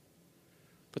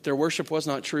 But their worship was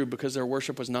not true because their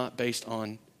worship was not based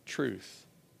on truth.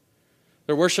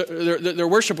 Their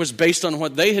worship was based on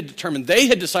what they had determined. They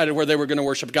had decided where they were going to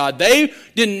worship God. They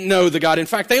didn't know the God. In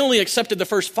fact, they only accepted the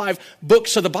first 5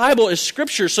 books of the Bible as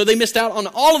scripture, so they missed out on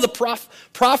all of the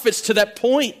prophets to that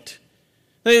point.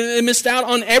 They missed out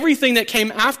on everything that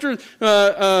came after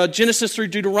Genesis through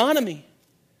Deuteronomy.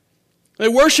 They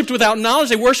worshipped without knowledge.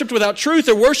 They worshipped without truth.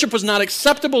 Their worship was not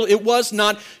acceptable. It was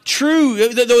not true,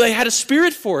 though they had a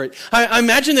spirit for it. I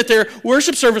imagine that their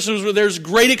worship services, there's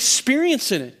great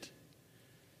experience in it.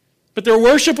 But their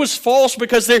worship was false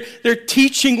because their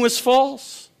teaching was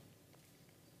false.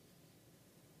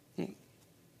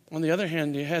 On the other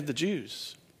hand, you had the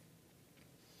Jews.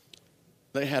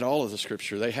 They had all of the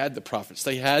scripture. They had the prophets.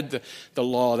 They had the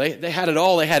law. They had it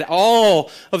all. They had all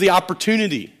of the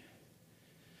opportunity.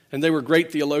 And they were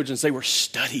great theologians. They were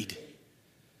studied.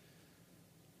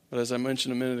 But as I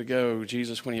mentioned a minute ago,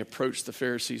 Jesus, when he approached the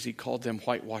Pharisees, he called them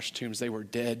whitewashed tombs. They were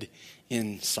dead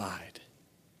inside.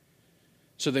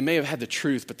 So they may have had the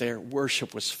truth, but their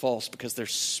worship was false because their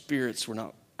spirits were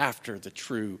not after the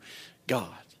true God.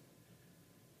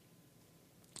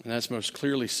 And that's most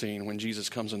clearly seen when Jesus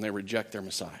comes and they reject their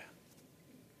Messiah.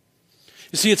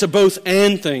 You see, it's a both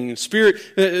and thing. Spirit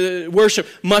worship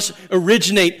must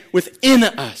originate within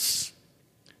us,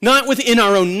 not within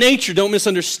our own nature. Don't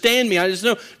misunderstand me. There's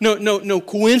no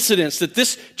coincidence that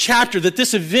this chapter, that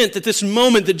this event, that this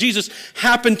moment that Jesus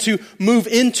happened to move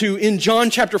into in John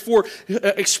chapter 4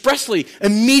 expressly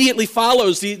immediately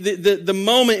follows the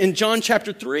moment in John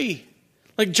chapter 3.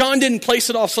 Like John didn't place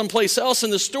it off someplace else in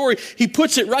the story. He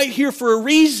puts it right here for a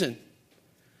reason.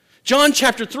 John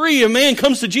chapter 3, a man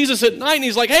comes to Jesus at night and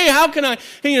he's like, hey, how can I,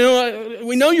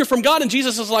 we know you're from God. And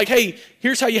Jesus is like, hey,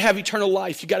 here's how you have eternal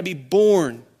life. You got to be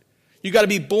born. You got to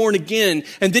be born again.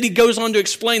 And then he goes on to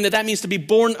explain that means to be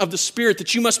born of the Spirit,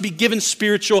 that you must be given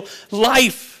spiritual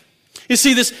life. You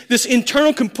see, this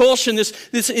internal compulsion,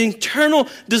 this internal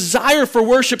desire for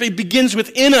worship, it begins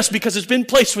within us because it's been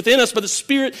placed within us by the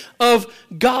Spirit of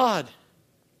God.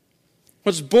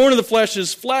 What's born of the flesh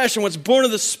is flesh, and what's born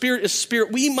of the Spirit is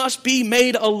spirit. We must be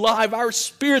made alive. Our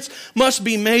spirits must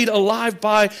be made alive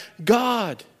by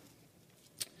God,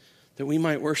 that we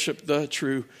might worship the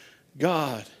true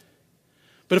God.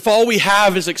 But if all we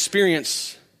have is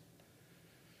experience,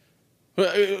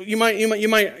 you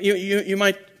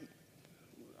might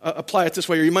apply it this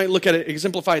way, or you might look at it,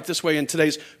 exemplify it this way in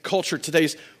today's culture,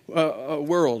 today's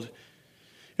world.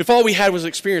 If all we had was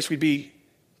experience, we'd be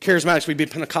charismatics, we'd be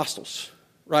Pentecostals,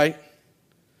 right?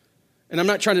 And I'm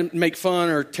not trying to make fun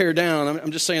or tear down. I'm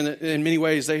just saying that in many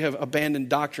ways they have abandoned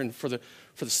doctrine for the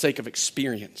sake of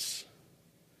experience,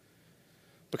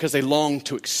 because they long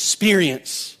to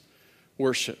experience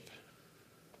worship.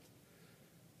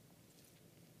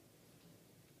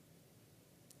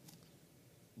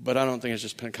 But I don't think it's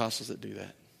just Pentecostals that do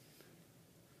that.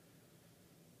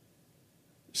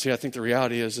 See, I think the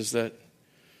reality is that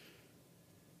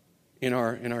in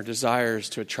our desires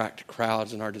to attract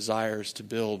crowds and our desires to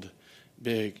build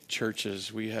big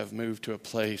churches, we have moved to a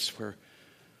place where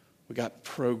we got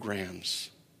programs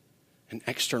and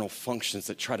external functions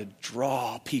that try to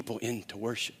draw people into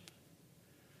worship.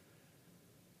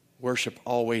 Worship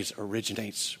always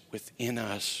originates within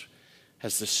us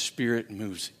as the Spirit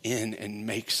moves in and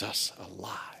makes us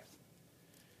alive.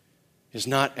 It's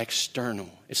not external.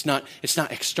 It's not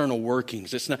external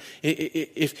workings. It's not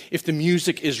if the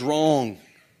music is wrong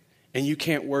and you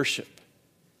can't worship,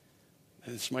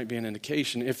 this might be an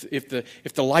indication. If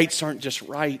the lights aren't just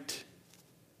right,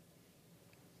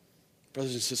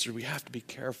 brothers and sisters, we have to be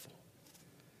careful.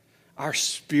 Our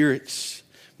spirits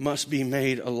must be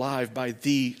made alive by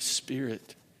the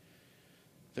Spirit,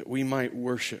 that we might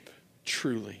worship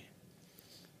truly.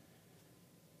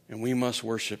 And we must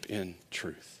worship in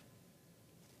truth.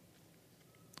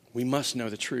 We must know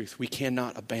the truth. We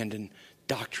cannot abandon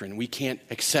doctrine. We can't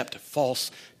accept false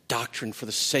doctrine for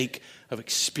the sake of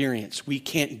experience. We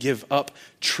can't give up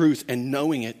truth and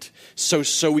knowing it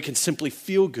so we can simply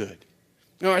feel good.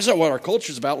 No, that's not what our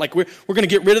culture is about. Like we're going to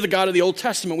get rid of the God of the Old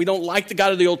Testament. We don't like the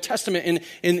God of the Old Testament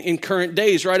in current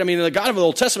days, right? I mean, the God of the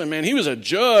Old Testament, man, he was a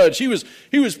judge. He was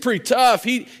pretty tough.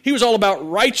 He was all about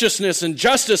righteousness and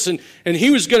justice, and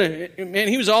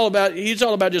he's all about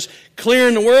just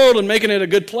clearing the world and making it a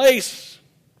good place.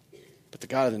 But the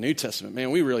God of the New Testament,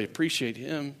 man, we really appreciate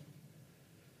him.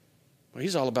 Well,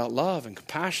 he's all about love and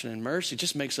compassion and mercy. It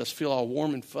just makes us feel all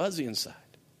warm and fuzzy inside.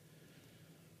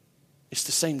 It's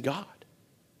the same God.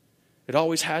 It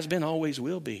always has been, always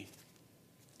will be.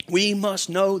 We must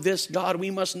know this God. We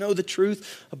must know the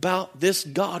truth about this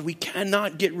God. We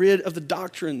cannot get rid of the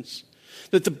doctrines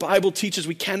that the Bible teaches.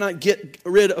 We cannot get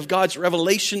rid of God's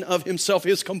revelation of himself,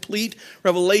 his complete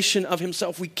revelation of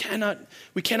himself. We cannot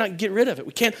get rid of it.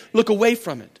 We can't look away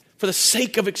from it for the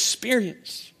sake of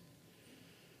experience.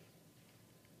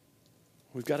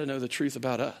 We've got to know the truth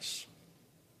about us.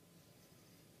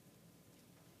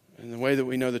 And the way that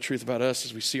we know the truth about us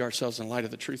is we see ourselves in light of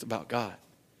the truth about God.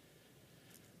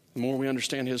 The more we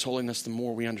understand his holiness, the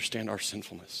more we understand our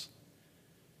sinfulness.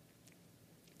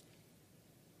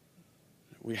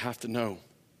 We have to know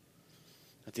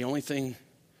that the only thing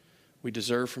we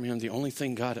deserve from him, the only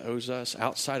thing God owes us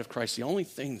outside of Christ, the only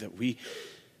thing that we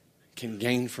can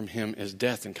gain from him is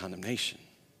death and condemnation.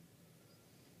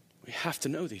 We have to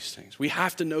know these things. We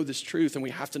have to know this truth, and we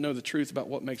have to know the truth about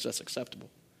what makes us acceptable.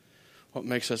 What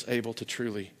makes us able to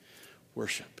truly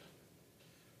worship.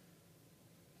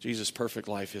 Jesus' perfect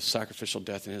life, his sacrificial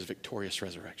death, and his victorious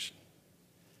resurrection.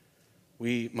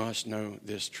 We must know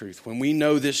this truth. When we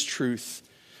know this truth,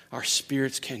 our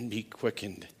spirits can be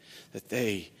quickened that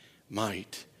they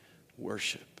might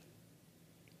worship.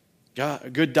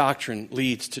 Good doctrine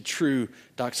leads to true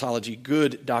doxology.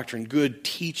 Good doctrine, good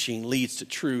teaching leads to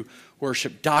true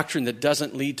worship. Doctrine that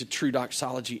doesn't lead to true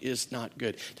doxology is not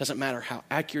good. It doesn't matter how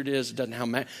accurate it is. It doesn't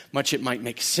matter how much it might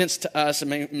make sense to us.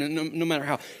 No matter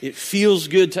how it feels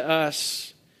good to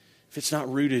us. If it's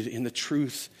not rooted in the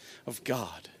truth of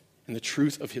God and the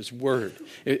truth of his word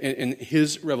and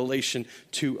his revelation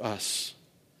to us,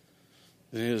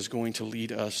 then it is going to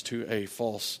lead us to a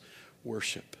false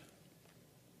worship.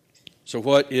 So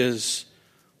what is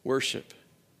worship?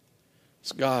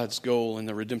 It's God's goal in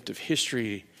the redemptive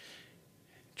history.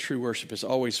 True worship is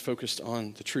always focused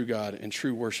on the true God, and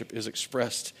true worship is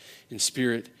expressed in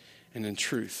spirit and in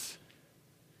truth.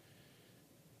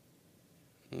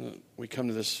 We come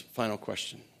to this final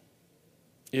question.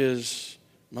 Is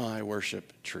my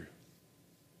worship true?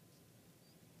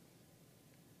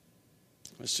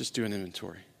 Let's just do an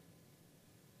inventory.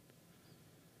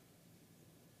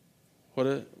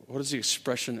 what does the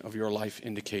expression of your life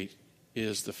indicate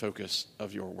is the focus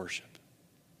of your worship?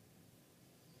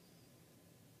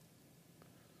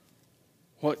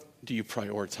 What do you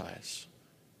prioritize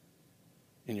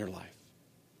in your life?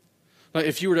 Like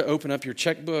if you were to open up your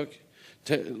checkbook,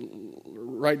 to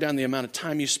write down the amount of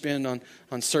time you spend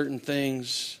on certain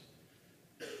things,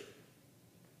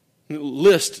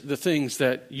 list the things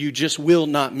that you just will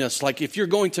not miss. Like if you're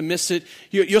going to miss it,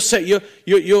 you'll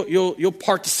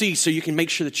part the sea so you can make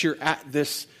sure that you're at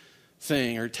this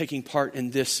thing or taking part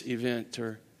in this event.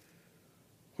 Or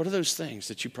what are those things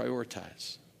that you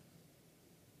prioritize?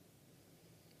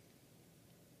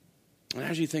 And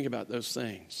as you think about those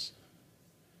things,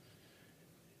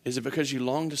 is it because you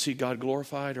long to see God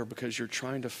glorified, or because you're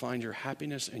trying to find your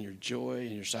happiness and your joy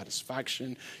and your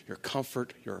satisfaction, your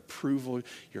comfort, your approval,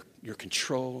 your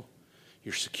control,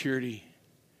 your security?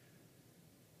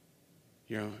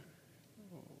 What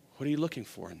are you looking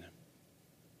for in them?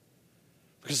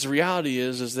 Because the reality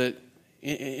is that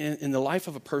in the life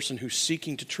of a person who's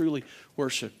seeking to truly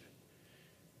worship,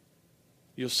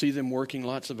 you'll see them working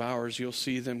lots of hours. You'll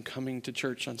see them coming to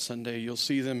church on Sunday. You'll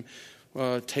see them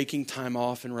taking time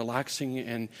off and relaxing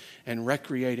and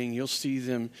recreating. You'll see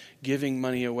them giving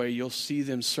money away. You'll see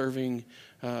them serving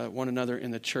one another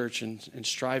in the church and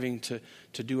striving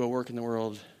to do a work in the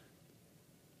world.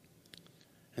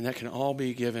 And that can all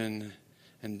be given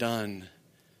and done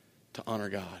to honor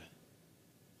God.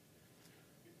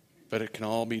 But it can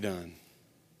all be done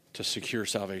to secure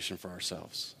salvation for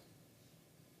ourselves,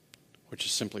 which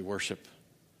is simply worship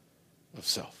of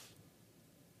self.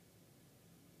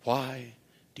 Why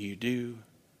do you do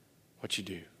what you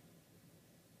do?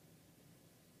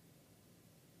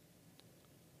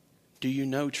 Do you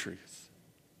know truth?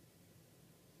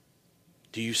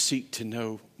 Do you seek to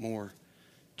know more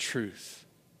truth?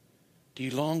 Do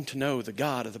you long to know the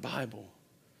God of the Bible?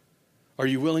 Are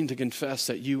you willing to confess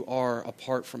that you are,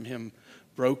 apart from Him,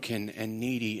 broken and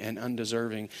needy and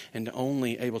undeserving, and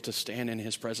only able to stand in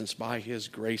His presence by His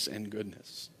grace and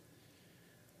goodness?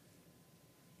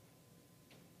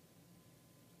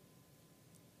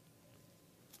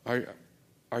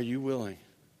 Are you willing?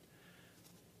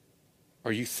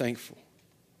 Are you thankful?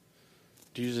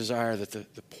 Do you desire that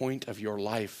the point of your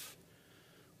life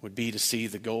would be to see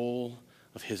the goal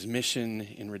of His mission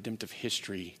in redemptive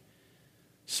history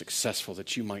successful,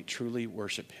 that you might truly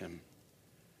worship Him?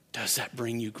 Does that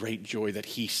bring you great joy that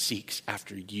He seeks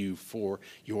after you for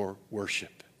your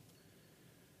worship?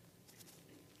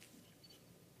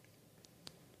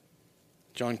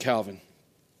 John Calvin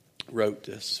wrote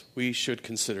this: we should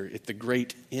consider it the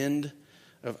great end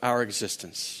of our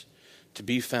existence to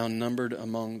be found numbered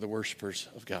among the worshipers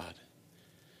of God.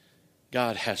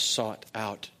 God has sought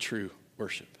out true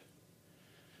worship.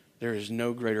 There is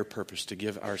no greater purpose to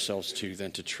give ourselves to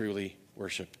than to truly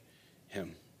worship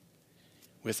Him.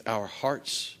 With our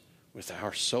hearts, with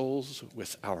our souls,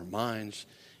 with our minds,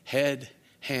 head,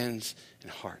 hands,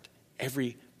 and heart.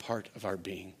 Every part of our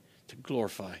being to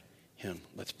glorify Him.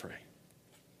 Let's pray.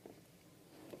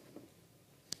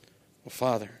 Well,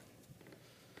 Father,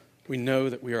 we know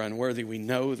that we are unworthy. We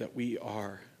know that we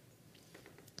are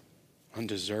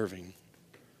undeserving.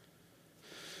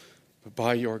 But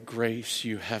by your grace,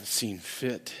 you have seen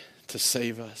fit to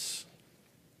save us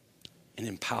and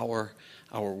empower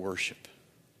our worship.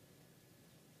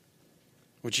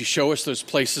 Would you show us those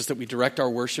places that we direct our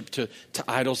worship to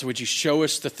idols? Would you show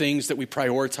us the things that we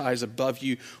prioritize above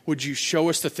you? Would you show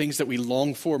us the things that we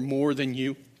long for more than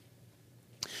you?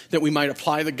 That we might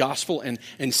apply the gospel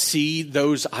and see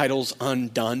those idols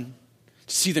undone,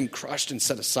 see them crushed and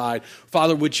set aside.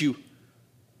 Father, would you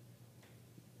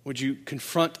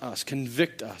confront us,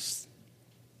 convict us,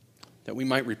 that we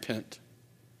might repent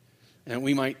and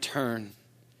we might turn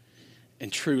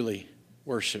and truly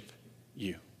worship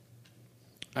you.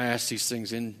 I ask these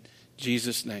things in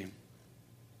Jesus' name.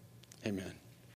 Amen.